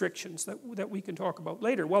say, restrictions that we can talk about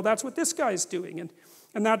later. Well, that's what this guy's doing.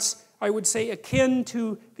 And that's, I would say, akin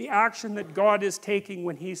to the action that God is taking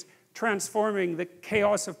when he's transforming the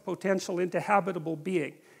chaos of potential into habitable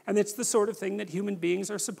being. And it's the sort of thing that human beings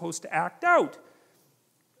are supposed to act out.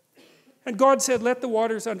 And God said, let the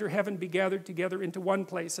waters under heaven be gathered together into one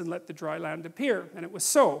place, and let the dry land appear. And it was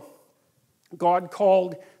so. God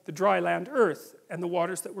called the dry land earth, and the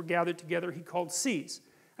waters that were gathered together he called seas.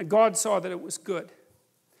 And God saw that it was good.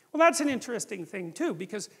 Well, that's an interesting thing too,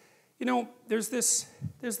 because, you know, there's this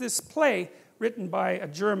play written by a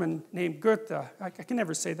German named Goethe. I can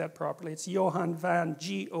never say that properly. It's Johann van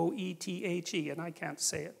Goethe, and I can't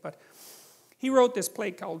say it. But he wrote this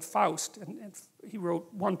play called Faust, and he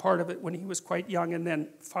wrote one part of it when he was quite young, and then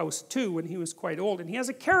Faust II when he was quite old. And he has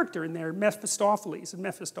a character in there, Mephistopheles, and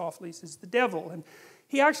Mephistopheles is the devil. And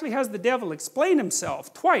he actually has the devil explain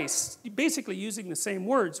himself twice, basically using the same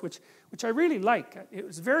words, which I really like. It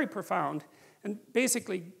was very profound. And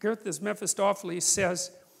basically, Goethe's Mephistopheles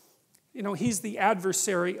says, you know, he's the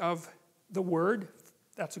adversary of the word.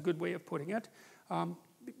 That's a good way of putting it.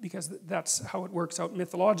 because that's how it works out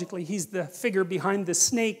mythologically. He's the figure behind the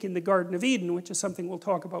snake in the Garden of Eden, which is something we'll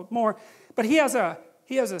talk about more. But he has a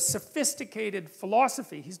sophisticated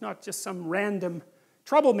philosophy. He's not just some random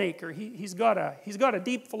troublemaker. He's got a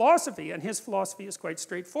deep philosophy, and his philosophy is quite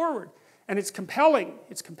straightforward. And it's compelling.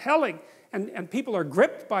 It's compelling. And people are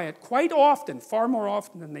gripped by it quite often, far more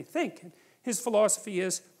often than they think. And his philosophy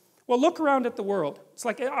is, well, look around at the world. It's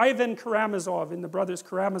like Ivan Karamazov in The Brothers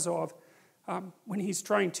Karamazov, when he's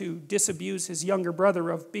trying to disabuse his younger brother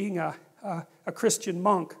of being a Christian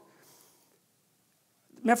monk.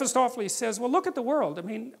 Mephistopheles says, well, look at the world. I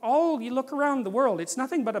mean, you look around the world, it's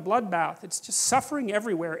nothing but a bloodbath. It's just suffering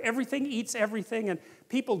everywhere. Everything eats everything, and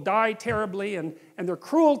people die terribly, and they're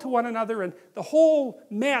cruel to one another, and the whole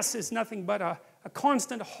mess is nothing but a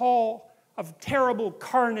constant haul of terrible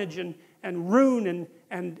carnage and ruin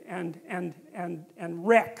and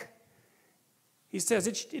wreck. He says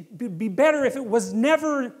it'd be better if it was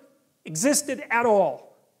never existed at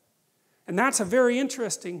all. And that's a very,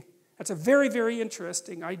 very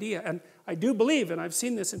interesting idea. And I do believe, and I've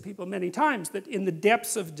seen this in people many times, that in the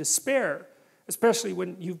depths of despair, especially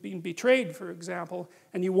when you've been betrayed, for example,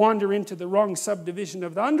 and you wander into the wrong subdivision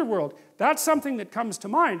of the underworld, that's something that comes to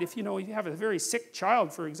mind. If you have a very sick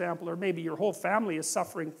child, for example, or maybe your whole family is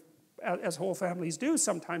suffering, as whole families do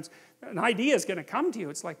sometimes, an idea is going to come to you.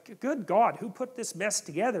 It's like, good God, who put this mess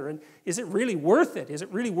together? And is it really worth it? Is it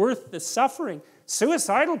really worth the suffering?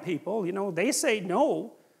 Suicidal people, they say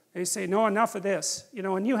no. They say, no, enough of this.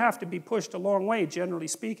 And you have to be pushed a long way, generally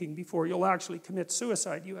speaking, before you'll actually commit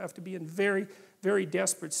suicide. You have to be in very, very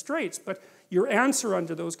desperate straits. But your answer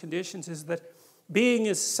under those conditions is that being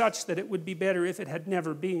is such that it would be better if it had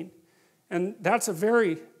never been. And that's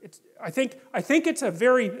I think it's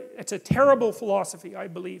a terrible philosophy, I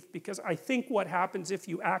believe, because I think what happens if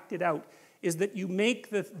you act it out is that you make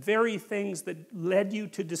the very things that led you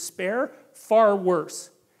to despair far worse.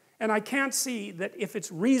 And I can't see that if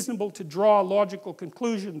it's reasonable to draw a logical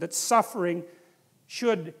conclusion that suffering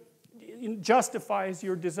justifies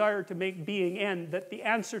your desire to make being end, that the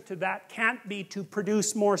answer to that can't be to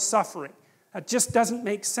produce more suffering. That just doesn't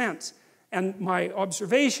make sense. And my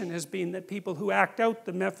observation has been that people who act out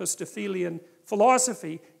the Mephistophelian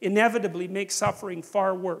philosophy inevitably make suffering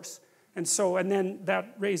far worse. And then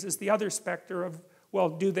that raises the other specter of, well,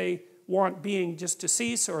 do they want being just to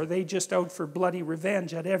cease, or are they just out for bloody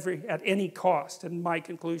revenge at any cost? And my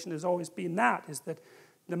conclusion has always been is that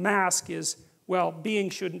the mask is, well, being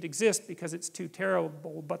shouldn't exist because it's too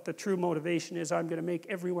terrible, but the true motivation is I'm going to make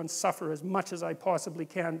everyone suffer as much as I possibly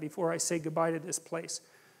can before I say goodbye to this place.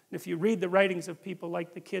 And if you read the writings of people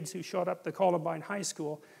like the kids who shot up the Columbine High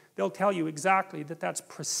School, they'll tell you exactly that that's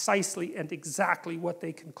precisely and exactly what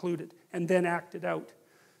they concluded and then acted out.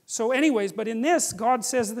 So anyways, but in this, God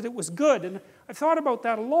says that it was good. And I've thought about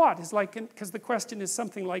that a lot. It's like, because the question is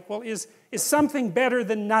something like, well, is something better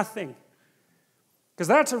than nothing? Because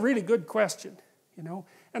that's a really good question,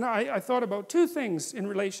 And I thought about two things in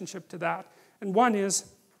relationship to that. And one is,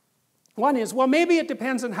 well, maybe it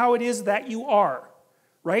depends on how it is that you are.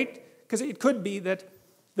 Right? Because it could be that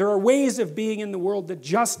there are ways of being in the world that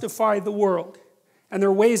justify the world. And there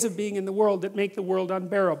are ways of being in the world that make the world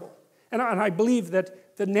unbearable. And I believe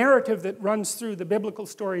that the narrative that runs through the biblical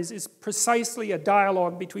stories is precisely a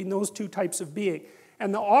dialogue between those two types of being.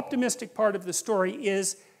 And the optimistic part of the story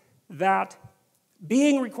is that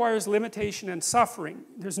being requires limitation and suffering.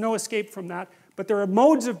 There's no escape from that. But there are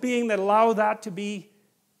modes of being that allow that to be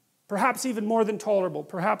perhaps even more than tolerable.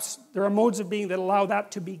 Perhaps there are modes of being that allow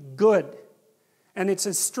that to be good. And it's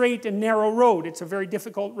a straight and narrow road. It's a very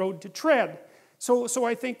difficult road to tread. So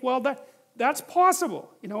I think, well, that's possible.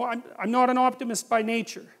 I'm not an optimist by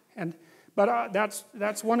nature. But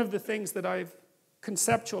that's one of the things that I've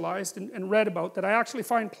conceptualized and read about that I actually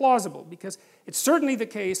find plausible. Because it's certainly the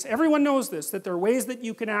case, everyone knows this, that there are ways that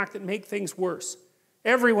you can act that make things worse.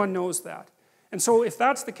 Everyone knows that. And so if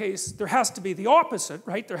that's the case, there has to be the opposite,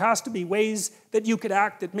 right? There has to be ways that you could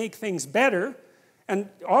act that make things better. And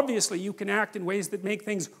obviously you can act in ways that make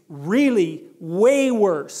things really way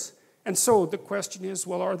worse. And so the question is,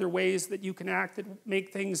 well, are there ways that you can act that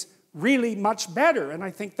make things really much better? And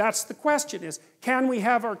I think that's the question is, can we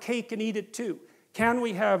have our cake and eat it too? Can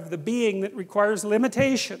we have the being that requires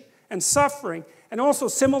limitation and suffering and also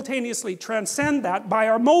simultaneously transcend that by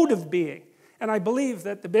our mode of being? And I believe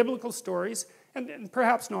that the biblical stories, and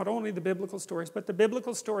perhaps not only the biblical stories, but the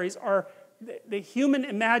biblical stories are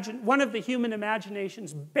one of the human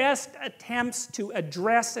imagination's best attempts to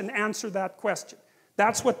address and answer that question.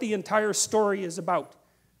 That's what the entire story is about.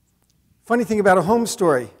 Funny thing about a home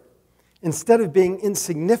story, instead of being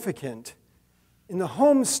insignificant, in the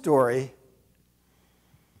home story,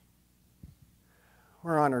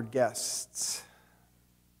 We're honored guests.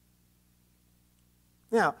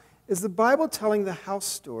 Now, is the Bible telling the house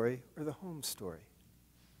story or the home story?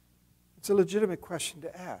 It's a legitimate question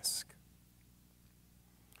to ask.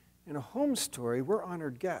 In a home story, we're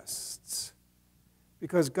honored guests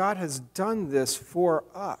because God has done this for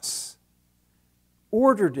us,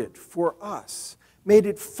 ordered it for us, made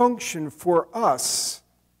it function for us.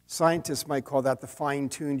 Scientists might call that the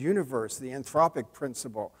fine-tuned universe, the anthropic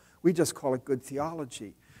principle. We just call it good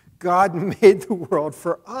theology. God made the world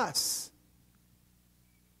for us.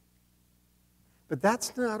 But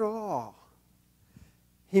that's not all.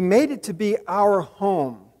 He made it to be our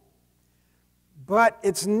home. But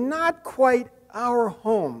it's not quite our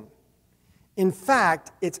home. In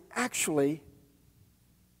fact, it's actually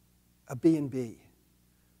a B&B,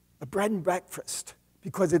 a bread and breakfast,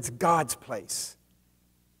 because it's God's place.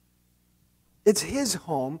 It's His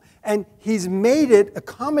home, and He's made it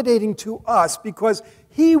accommodating to us because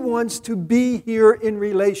He wants to be here in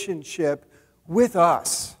relationship with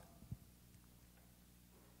us.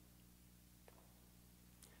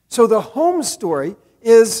 So the home story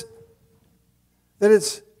is that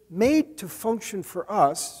it's made to function for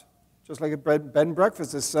us, just like a bed and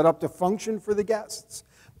breakfast is set up to function for the guests.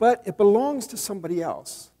 But it belongs to somebody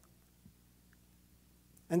else.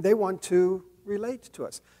 And they want to relate to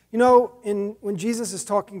us. You know, when Jesus is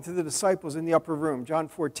talking to the disciples in the upper room, John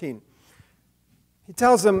 14, He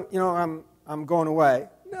tells them, you know, I'm going away.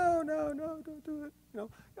 No, don't do it. You know,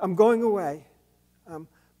 I'm going away.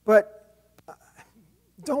 But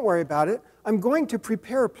don't worry about it. I'm going to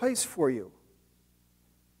prepare a place for you.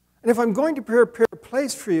 And if I'm going to prepare a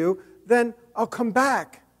place for you, then I'll come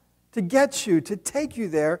back to get you, to take you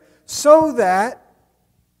there, so that,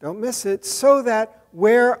 don't miss it, so that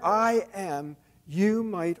where I am, you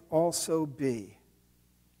might also be.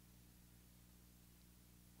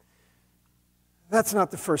 That's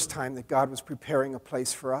not the first time that God was preparing a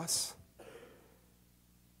place for us.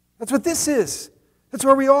 That's what this is. That's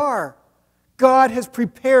where we are. God has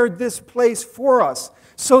prepared this place for us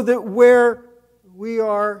so that where we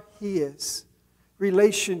are, He is.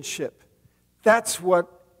 Relationship. That's what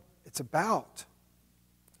it's about.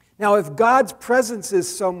 Now, if God's presence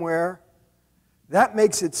is somewhere, that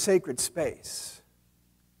makes it sacred space.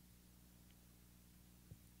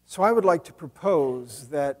 So I would like to propose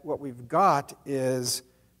that what we've got is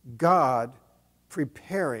God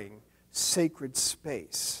preparing sacred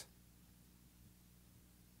space.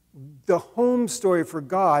 The home story for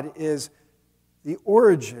God is the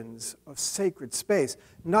origins of sacred space.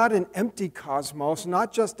 Not an empty cosmos,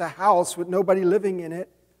 not just a house with nobody living in it,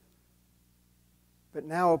 but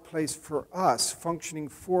now a place for us, functioning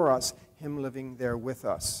for us, Him living there with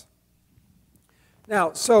us.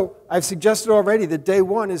 Now, so I've suggested already that day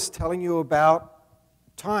one is telling you about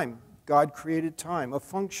time. God created time, a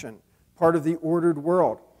function, part of the ordered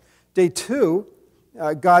world. Day two,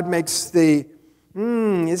 God makes the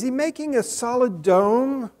is He making a solid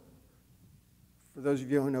dome? For those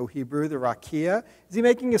of you who know Hebrew, the rakia. Is He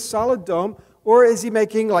making a solid dome, or is He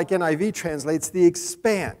making, like NIV translates, the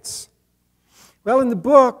expanse? Well, in the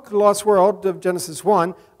book, The Lost World of Genesis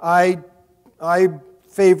 1, I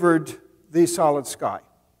favored the solid sky.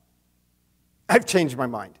 I've changed my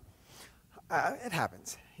mind. It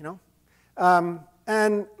happens, you know.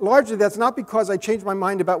 And largely that's not because I changed my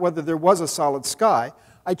mind about whether there was a solid sky.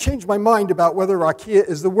 I changed my mind about whether rakia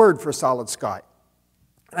is the word for solid sky.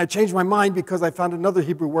 And I changed my mind because I found another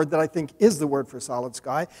Hebrew word that I think is the word for solid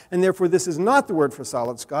sky, and therefore this is not the word for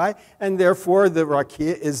solid sky, and therefore the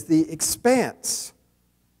rakia is the expanse.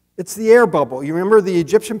 It's the air bubble. You remember the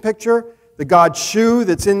Egyptian picture? The god Shu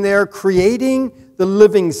that's in there creating the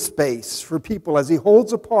living space for people as he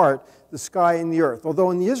holds apart the sky and the earth.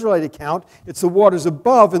 Although in the Israelite account, it's the waters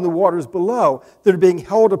above and the waters below that are being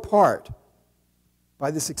held apart by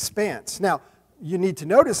this expanse. Now, you need to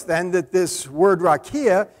notice then that this word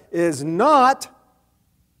rakia is not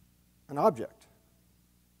an object.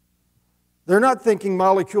 They're not thinking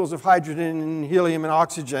molecules of hydrogen and helium and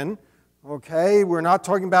oxygen. Okay, we're not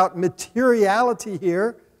talking about materiality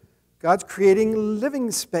here. God's creating living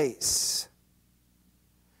space.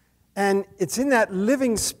 And it's in that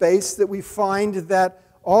living space that we find that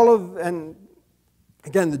and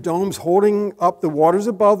again, the dome's holding up the waters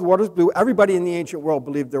above, the waters below. Everybody in the ancient world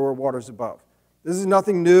believed there were waters above. This is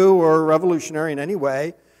nothing new or revolutionary in any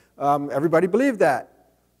way. Everybody believed that.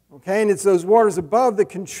 Okay, and it's those waters above that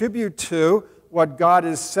contribute to what God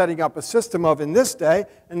is setting up a system of in this day,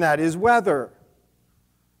 and that is weather.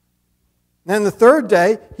 Then the third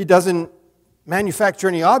day, He doesn't manufacture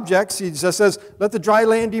any objects. He just says, let the dry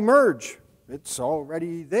land emerge. It's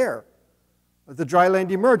already there. Let the dry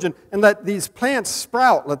land emerge, and let these plants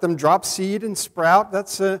sprout. Let them drop seed and sprout.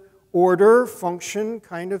 That's an order, function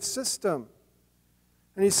kind of system.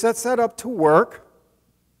 And he sets that up to work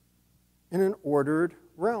in an ordered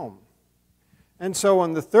realm. And so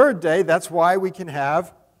on the third day, that's why we can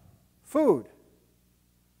have food.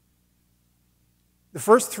 The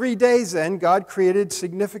first 3 days, then, God created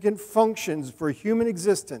significant functions for human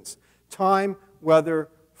existence: time, weather,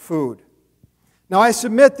 food. Now, I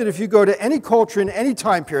submit that if you go to any culture in any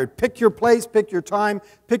time period, pick your place, pick your time,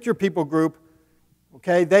 pick your people group,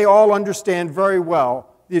 okay, they all understand very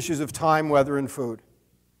well the issues of time, weather, and food.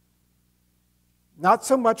 Not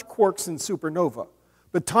so much quarks and supernova,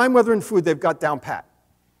 but time, weather, and food they've got down pat.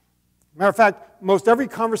 Matter of fact, most every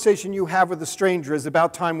conversation you have with a stranger is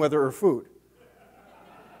about time, weather, or food.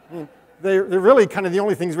 I mean, they're really kind of the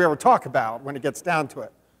only things we ever talk about when it gets down to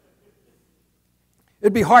it.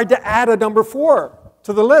 It'd be hard to add a number 4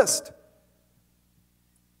 to the list.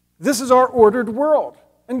 This is our ordered world,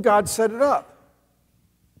 and God set it up.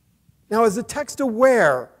 Now, is the text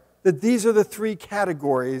aware that these are the 3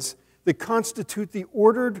 categories that constitute the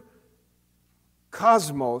ordered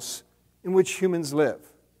cosmos in which humans live?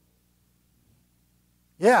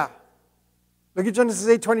 Yeah. Look at Genesis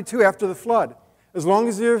 8:22 after the flood. As long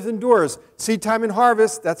as the earth endures, seed time and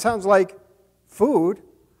harvest, that sounds like food.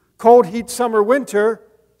 Cold, heat, summer, winter,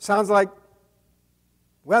 sounds like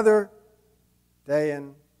weather, day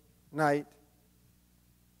and night,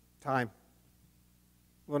 time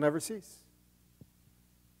will never cease.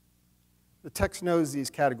 The text knows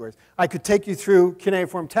these categories. I could take you through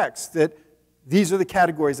cuneiform texts that these are the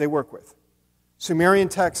categories they work with. Sumerian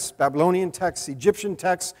texts, Babylonian texts, Egyptian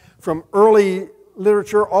texts, from early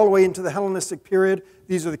literature all the way into the Hellenistic period,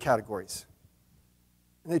 these are the categories.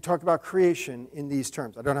 And they talk about creation in these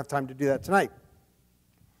terms. I don't have time to do that tonight.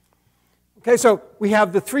 Okay, so we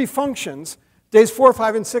have the 3 functions. Days 4,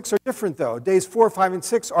 5, and 6 are different, though. Days 4, 5, and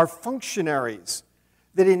 6 are functionaries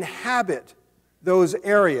that inhabit those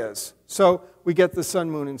areas. So we get the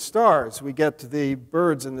sun, moon, and stars. We get the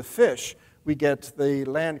birds and the fish. We get the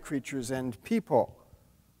land creatures and people.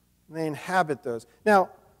 They inhabit those.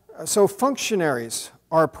 Now, so functionaries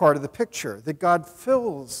are part of the picture, that God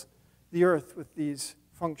fills the earth with these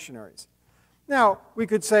functionaries. Now, we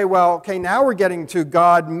could say, well, okay, now we're getting to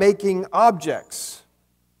God making objects.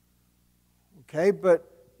 Okay,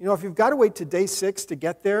 but, you know, if you've got to wait to day 6 to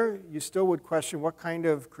get there, you still would question, what kind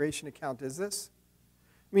of creation account is this?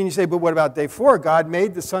 I mean, you say, but what about day 4? God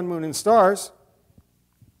made the sun, moon, and stars.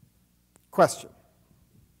 Question.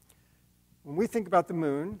 When we think about the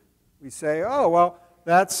moon, we say, oh, well,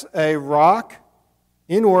 that's a rock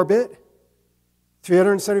in orbit,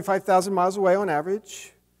 375,000 miles away on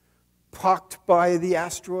average, pocked by the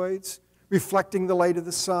asteroids, reflecting the light of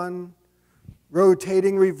the sun,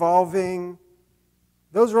 rotating, revolving.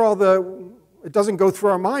 Those are all it doesn't go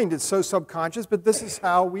through our mind, it's so subconscious, but this is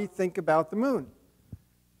how we think about the moon.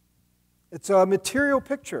 It's a material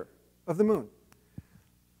picture of the moon.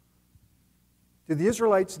 Do the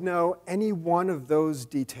Israelites know any one of those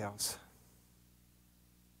details?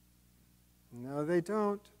 No, they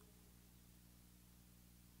don't.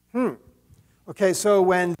 Okay, so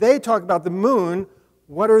when they talk about the moon,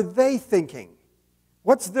 what are they thinking?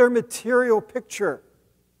 What's their material picture?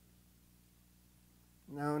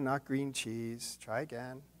 No, not green cheese. Try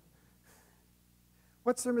again.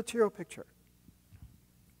 What's their material picture?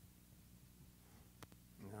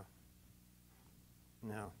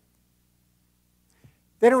 No.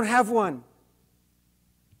 They don't have one.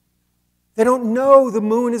 They don't know the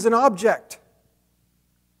moon is an object.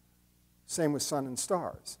 Same with sun and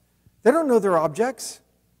stars. They don't know they're objects.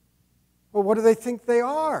 Well, what do they think they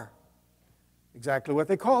are? Exactly what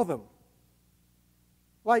they call them.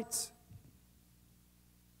 Lights.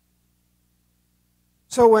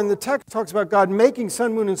 So when the text talks about God making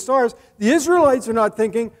sun, moon, and stars, the Israelites are not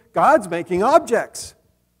thinking God's making objects.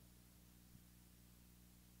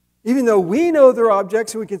 Even though we know they're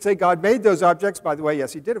objects, and we can say God made those objects. By the way,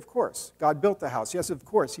 yes, He did, of course. God built the house. Yes, of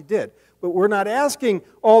course, He did. But we're not asking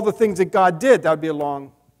all the things that God did. That would be a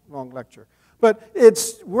long lecture. But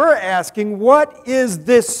we're asking, what is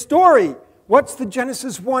this story? What's the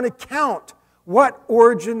Genesis 1 account? What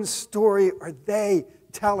origin story are they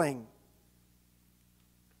telling?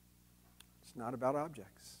 It's not about objects.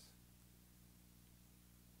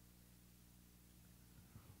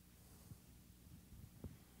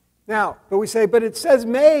 Now, but we say, but it says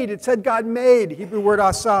made. It said God made. Hebrew word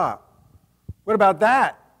asa. What about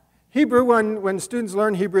that? Hebrew, when students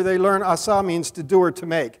learn Hebrew, they learn asa means to do or to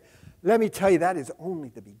make. Let me tell you, that is only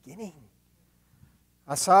the beginning.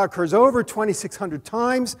 Asa occurs over 2,600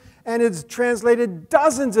 times, and it's translated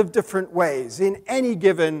dozens of different ways in any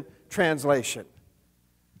given translation.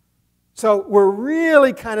 So we're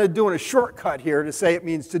really kind of doing a shortcut here to say it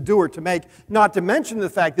means to do or to make, not to mention the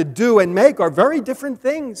fact that do and make are very different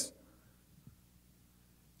things.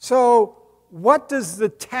 So what does the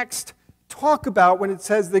text talk about when it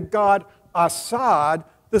says that God asad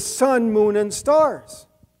the sun, moon, and stars?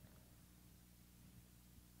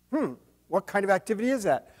 What kind of activity is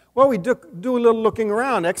that? Well, we do a little looking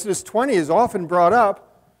around. Exodus 20 is often brought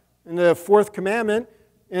up in the fourth commandment.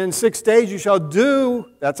 In 6 days you shall do,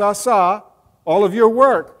 that's asa, all of your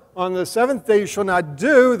work. On the seventh day you shall not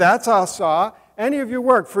do, that's asa, any of your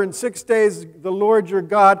work. For in 6 days the Lord your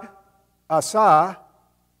God asa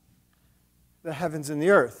the heavens and the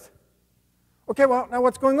earth. Okay, well, now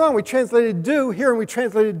what's going on? We translated do here and we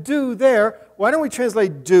translated do there. Why don't we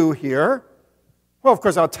translate do here? Well, of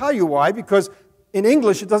course, I'll tell you why. Because in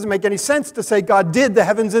English it doesn't make any sense to say God did the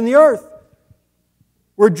heavens and the earth.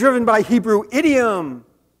 We're driven by Hebrew idiom,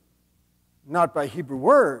 not by Hebrew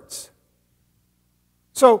words.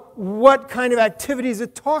 So what kind of activity is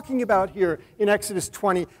it talking about here in Exodus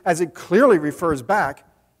 20 as it clearly refers back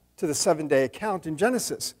to the 7-day account in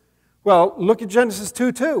Genesis? Well, look at Genesis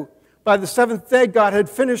 2:2. By the seventh day God had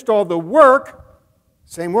finished all the work,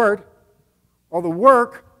 same word, all the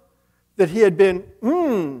work that he had been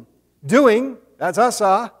doing, that's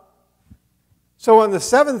asa. So on the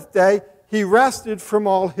seventh day he rested from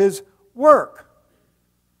all his work.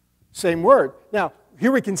 Same word. Now,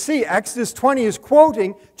 here we can see Exodus 20 is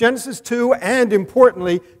quoting Genesis 2 and,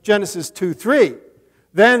 importantly, Genesis 2:3.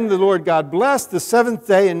 Then the Lord God blessed the seventh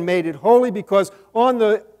day and made it holy because on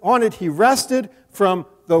it he rested from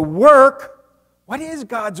the work. What is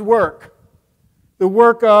God's work? The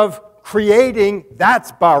work of creating,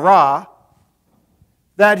 that's bara,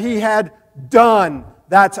 that he had done,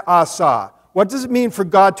 that's asa. What does it mean for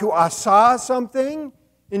God to asa something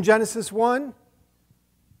in Genesis 1?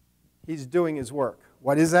 He's doing his work.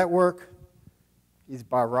 What is that work? He's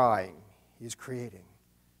baraing. He's creating.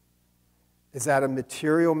 Is that a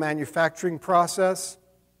material manufacturing process?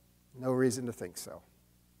 No reason to think so.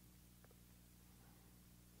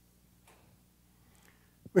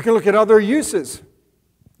 We can look at other uses.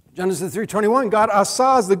 Genesis 3:21, God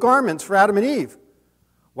asas the garments for Adam and Eve.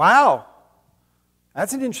 Wow,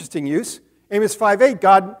 that's an interesting use. Amos 5:8,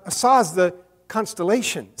 God asas the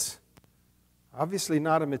constellations. Obviously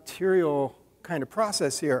not a material kind of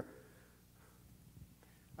process here.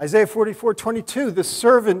 Isaiah 44:22, the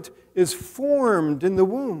servant is formed in the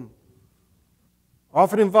womb.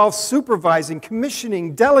 Often involves supervising,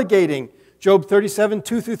 commissioning, delegating. Job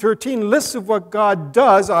 37:2-13, lists of what God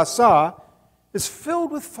does, asa, is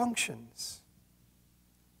filled with functions.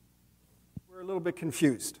 We're a little bit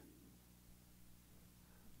confused.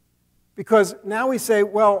 Because now we say,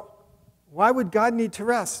 well, why would God need to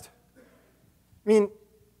rest? I mean,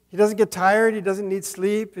 he doesn't get tired, he doesn't need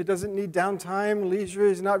sleep, he doesn't need downtime, leisure,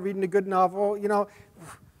 he's not reading a good novel. You know,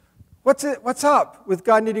 what's up with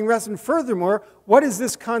God needing rest? And furthermore, what is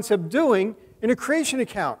this concept doing in a creation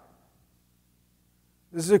account?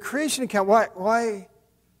 This is a creation account. Why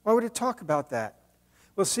would it talk about that?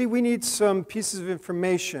 Well, see, we need some pieces of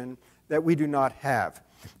information that we do not have.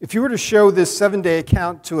 If you were to show this 7-day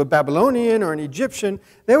account to a Babylonian or an Egyptian,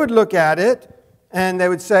 they would look at it and they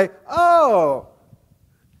would say, oh,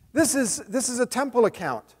 this is a temple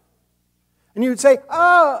account. And you would say,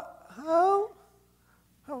 oh,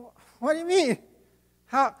 what do you mean?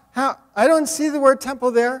 How? I don't see the word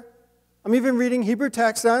temple there. I'm even reading Hebrew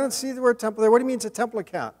text, and I don't see the word temple there. What do you mean it's a temple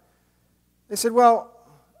account? They said, well,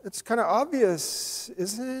 it's kind of obvious,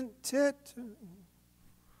 isn't it?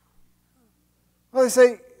 Well, they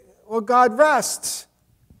say, well, God rests.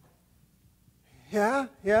 Yeah.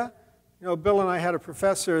 You know, Bill and I had a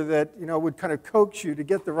professor that, would kind of coax you to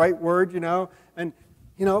get the right word, and,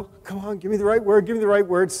 come on, give me the right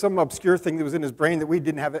word, some obscure thing that was in his brain that we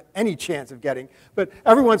didn't have any chance of getting. But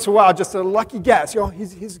every once in a while, just a lucky guess,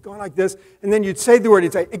 he's going like this, and then you'd say the word,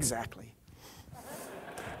 he'd say, exactly.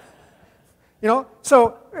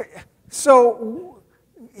 So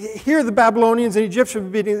here the Babylonians and Egyptians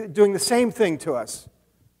would be doing the same thing to us.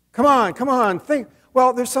 Come on, think.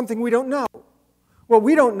 Well, there's something we don't know. What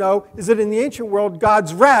we don't know is that in the ancient world,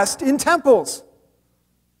 God's rest in temples.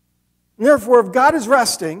 And therefore, if God is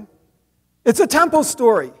resting, it's a temple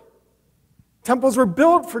story. Temples were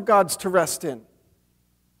built for gods to rest in.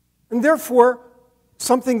 And therefore,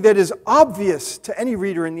 something that is obvious to any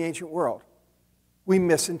reader in the ancient world, we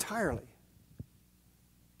miss entirely.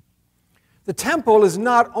 The temple is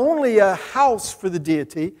not only a house for the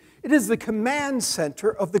deity, it is the command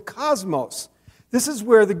center of the cosmos. This is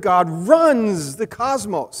where the God runs the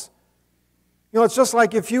cosmos. You know, it's just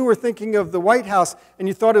like if you were thinking of the White House and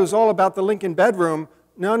you thought it was all about the Lincoln bedroom.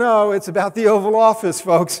 No, it's about the Oval Office,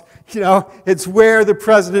 folks. You know, it's where the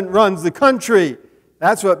president runs the country.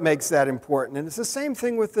 That's what makes that important. And it's the same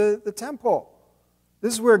thing with the temple.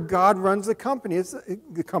 This is where God runs the company. It's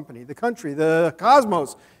the country, the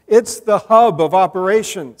cosmos. It's the hub of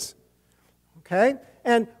operations. Okay?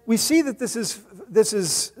 And we see that this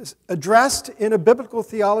is addressed in a biblical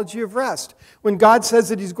theology of rest. When God says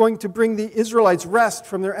that He's going to bring the Israelites rest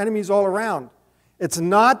from their enemies all around, it's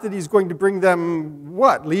not that He's going to bring them,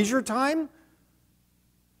 what, leisure time?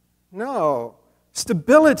 No.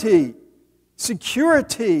 Stability,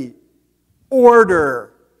 security,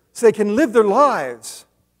 order, so they can live their lives.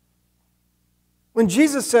 When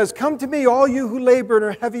Jesus says, "Come to me, all you who labor and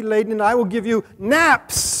are heavy laden, and I will give you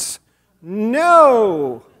naps."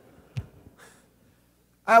 No.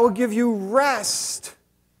 I will give you rest.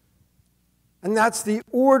 And that's the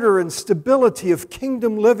order and stability of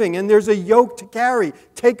kingdom living. And there's a yoke to carry.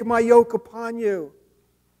 Take my yoke upon you.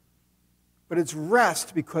 But it's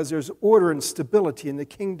rest because there's order and stability in the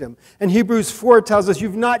kingdom. And Hebrews 4 tells us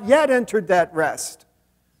you've not yet entered that rest.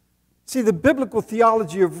 See, the biblical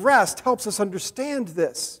theology of rest helps us understand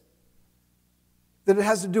this. That it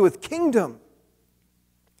has to do with kingdom,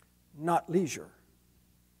 not leisure.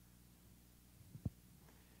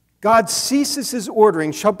 God ceases His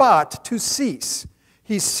ordering, Shabbat, to cease.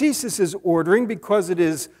 He ceases His ordering because it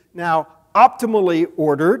is now optimally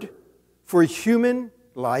ordered for human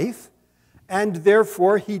life, and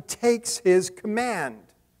therefore He takes His command.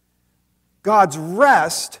 God's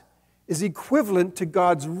rest is equivalent to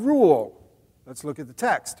God's rule. Let's look at the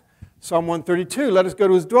text. Psalm 132, let us go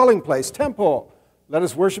to His dwelling place, temple. Let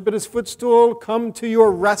us worship at His footstool. Come to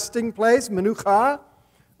your resting place, menucha.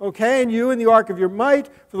 Okay, and you in the ark of your might,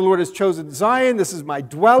 for the Lord has chosen Zion. This is my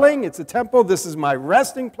dwelling. It's a temple. This is my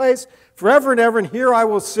resting place forever and ever, and here I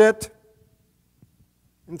will sit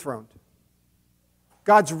enthroned.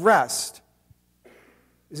 God's rest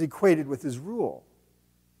is equated with His rule.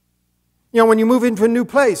 You know, when you move into a new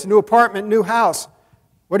place, a new apartment, new house,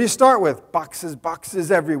 what do you start with? Boxes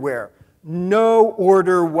everywhere. No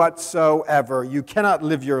order whatsoever. You cannot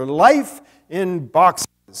live your life in boxes.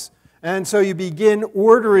 And so you begin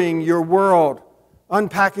ordering your world,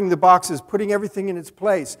 unpacking the boxes, putting everything in its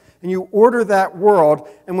place. And you order that world,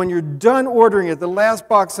 and when you're done ordering it, the last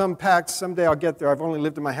box unpacked, someday I'll get there. I've only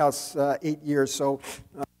lived in my house 8 years, so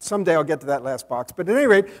someday I'll get to that last box. But at any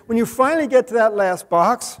rate, when you finally get to that last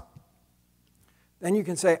box, then you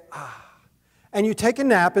can say, and you take a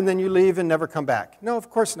nap, and then you leave and never come back. No, of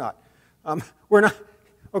course not. We're not,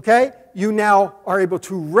 okay? You now are able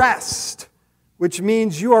to rest, which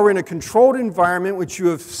means you are in a controlled environment which you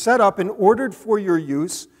have set up and ordered for your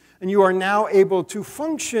use, and you are now able to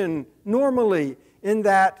function normally in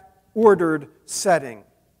that ordered setting.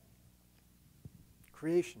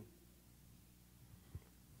 Creation.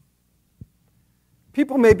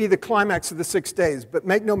 People may be the climax of the 6 days, but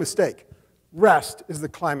make no mistake, rest is the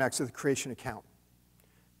climax of the creation account.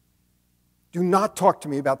 Do not talk to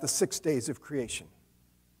me about the 6 days of creation.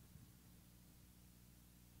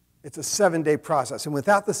 It's a 7-day process. And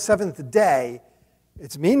without the 7th day,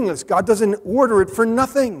 it's meaningless. God doesn't order it for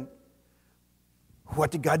nothing.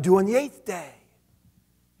 What did God do on the 8th day?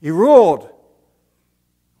 He ruled.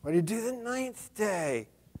 What did He do the 9th day?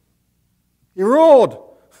 He ruled.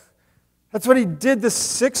 That's what He did the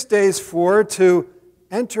 6 days for, to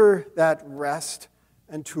enter that rest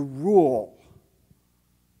and to rule.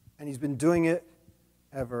 And He's been doing it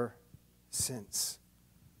ever since.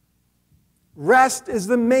 Rest is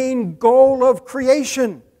the main goal of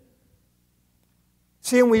creation.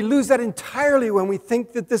 See, and we lose that entirely when we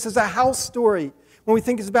think that this is a house story, when we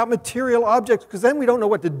think it's about material objects, because then we don't know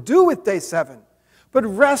what to do with day 7. But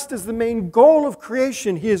rest is the main goal of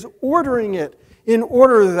creation. He is ordering it in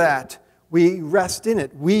order that we rest in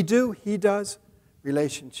it. We do, He does.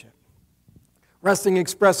 Relationship. Resting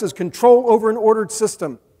expresses control over an ordered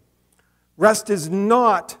system. Rest is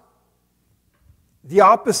not the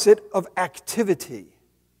opposite of activity.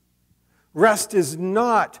 Rest is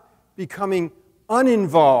not becoming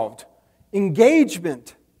uninvolved.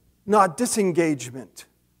 Engagement, not disengagement.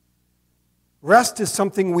 Rest is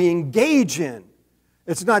something we engage in.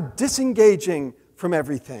 It's not disengaging from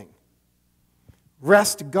everything.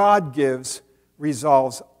 Rest God gives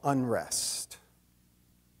resolves unrest.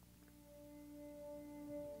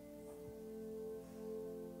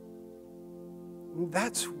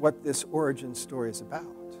 That's what this origin story is about.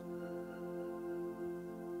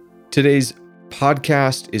 Today's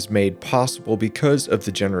podcast is made possible because of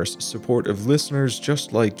the generous support of listeners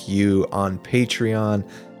just like you on Patreon.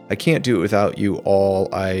 I can't do it without you all.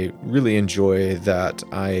 I really enjoy that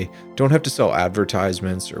I don't have to sell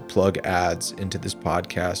advertisements or plug ads into this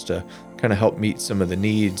podcast to kind of help meet some of the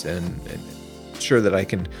needs and ensure that I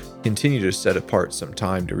can continue to set apart some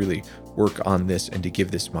time to really work on this and to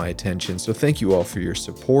give this my attention. So thank you all for your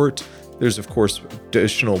support. There's, of course,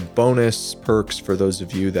 additional bonus perks for those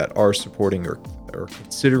of you that are supporting or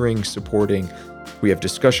considering supporting. We have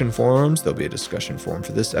discussion forums. There'll be a discussion forum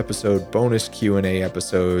for this episode, bonus Q&A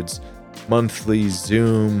episodes, monthly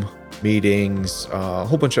Zoom meetings, a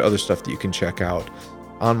whole bunch of other stuff that you can check out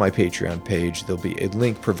on my Patreon page. There'll be a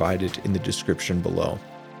link provided in the description below.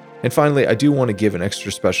 And finally, I do want to give an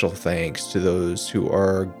extra special thanks to those who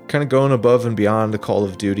are kind of going above and beyond the call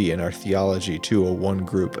of duty in our Theology 201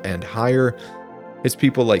 group and higher. It's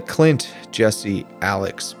people like Clint, Jesse,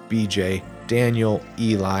 Alex, BJ, Daniel,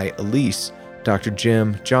 Eli, Elise, Dr.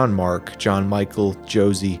 Jim, John Mark, John Michael,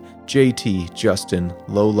 Josie, JT, Justin,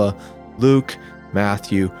 Lola, Luke,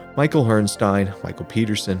 Matthew, Michael Hernstein, Michael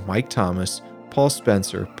Peterson, Mike Thomas, Paul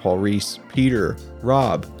Spencer, Paul Reese, Peter,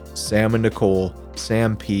 Rob, Sam and Nicole,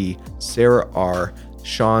 Sam P, Sarah R,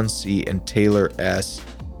 Sean C, and Taylor S.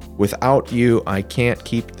 Without you, I can't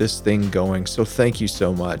keep this thing going, so thank you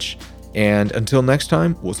so much. And until next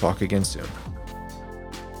time, we'll talk again soon.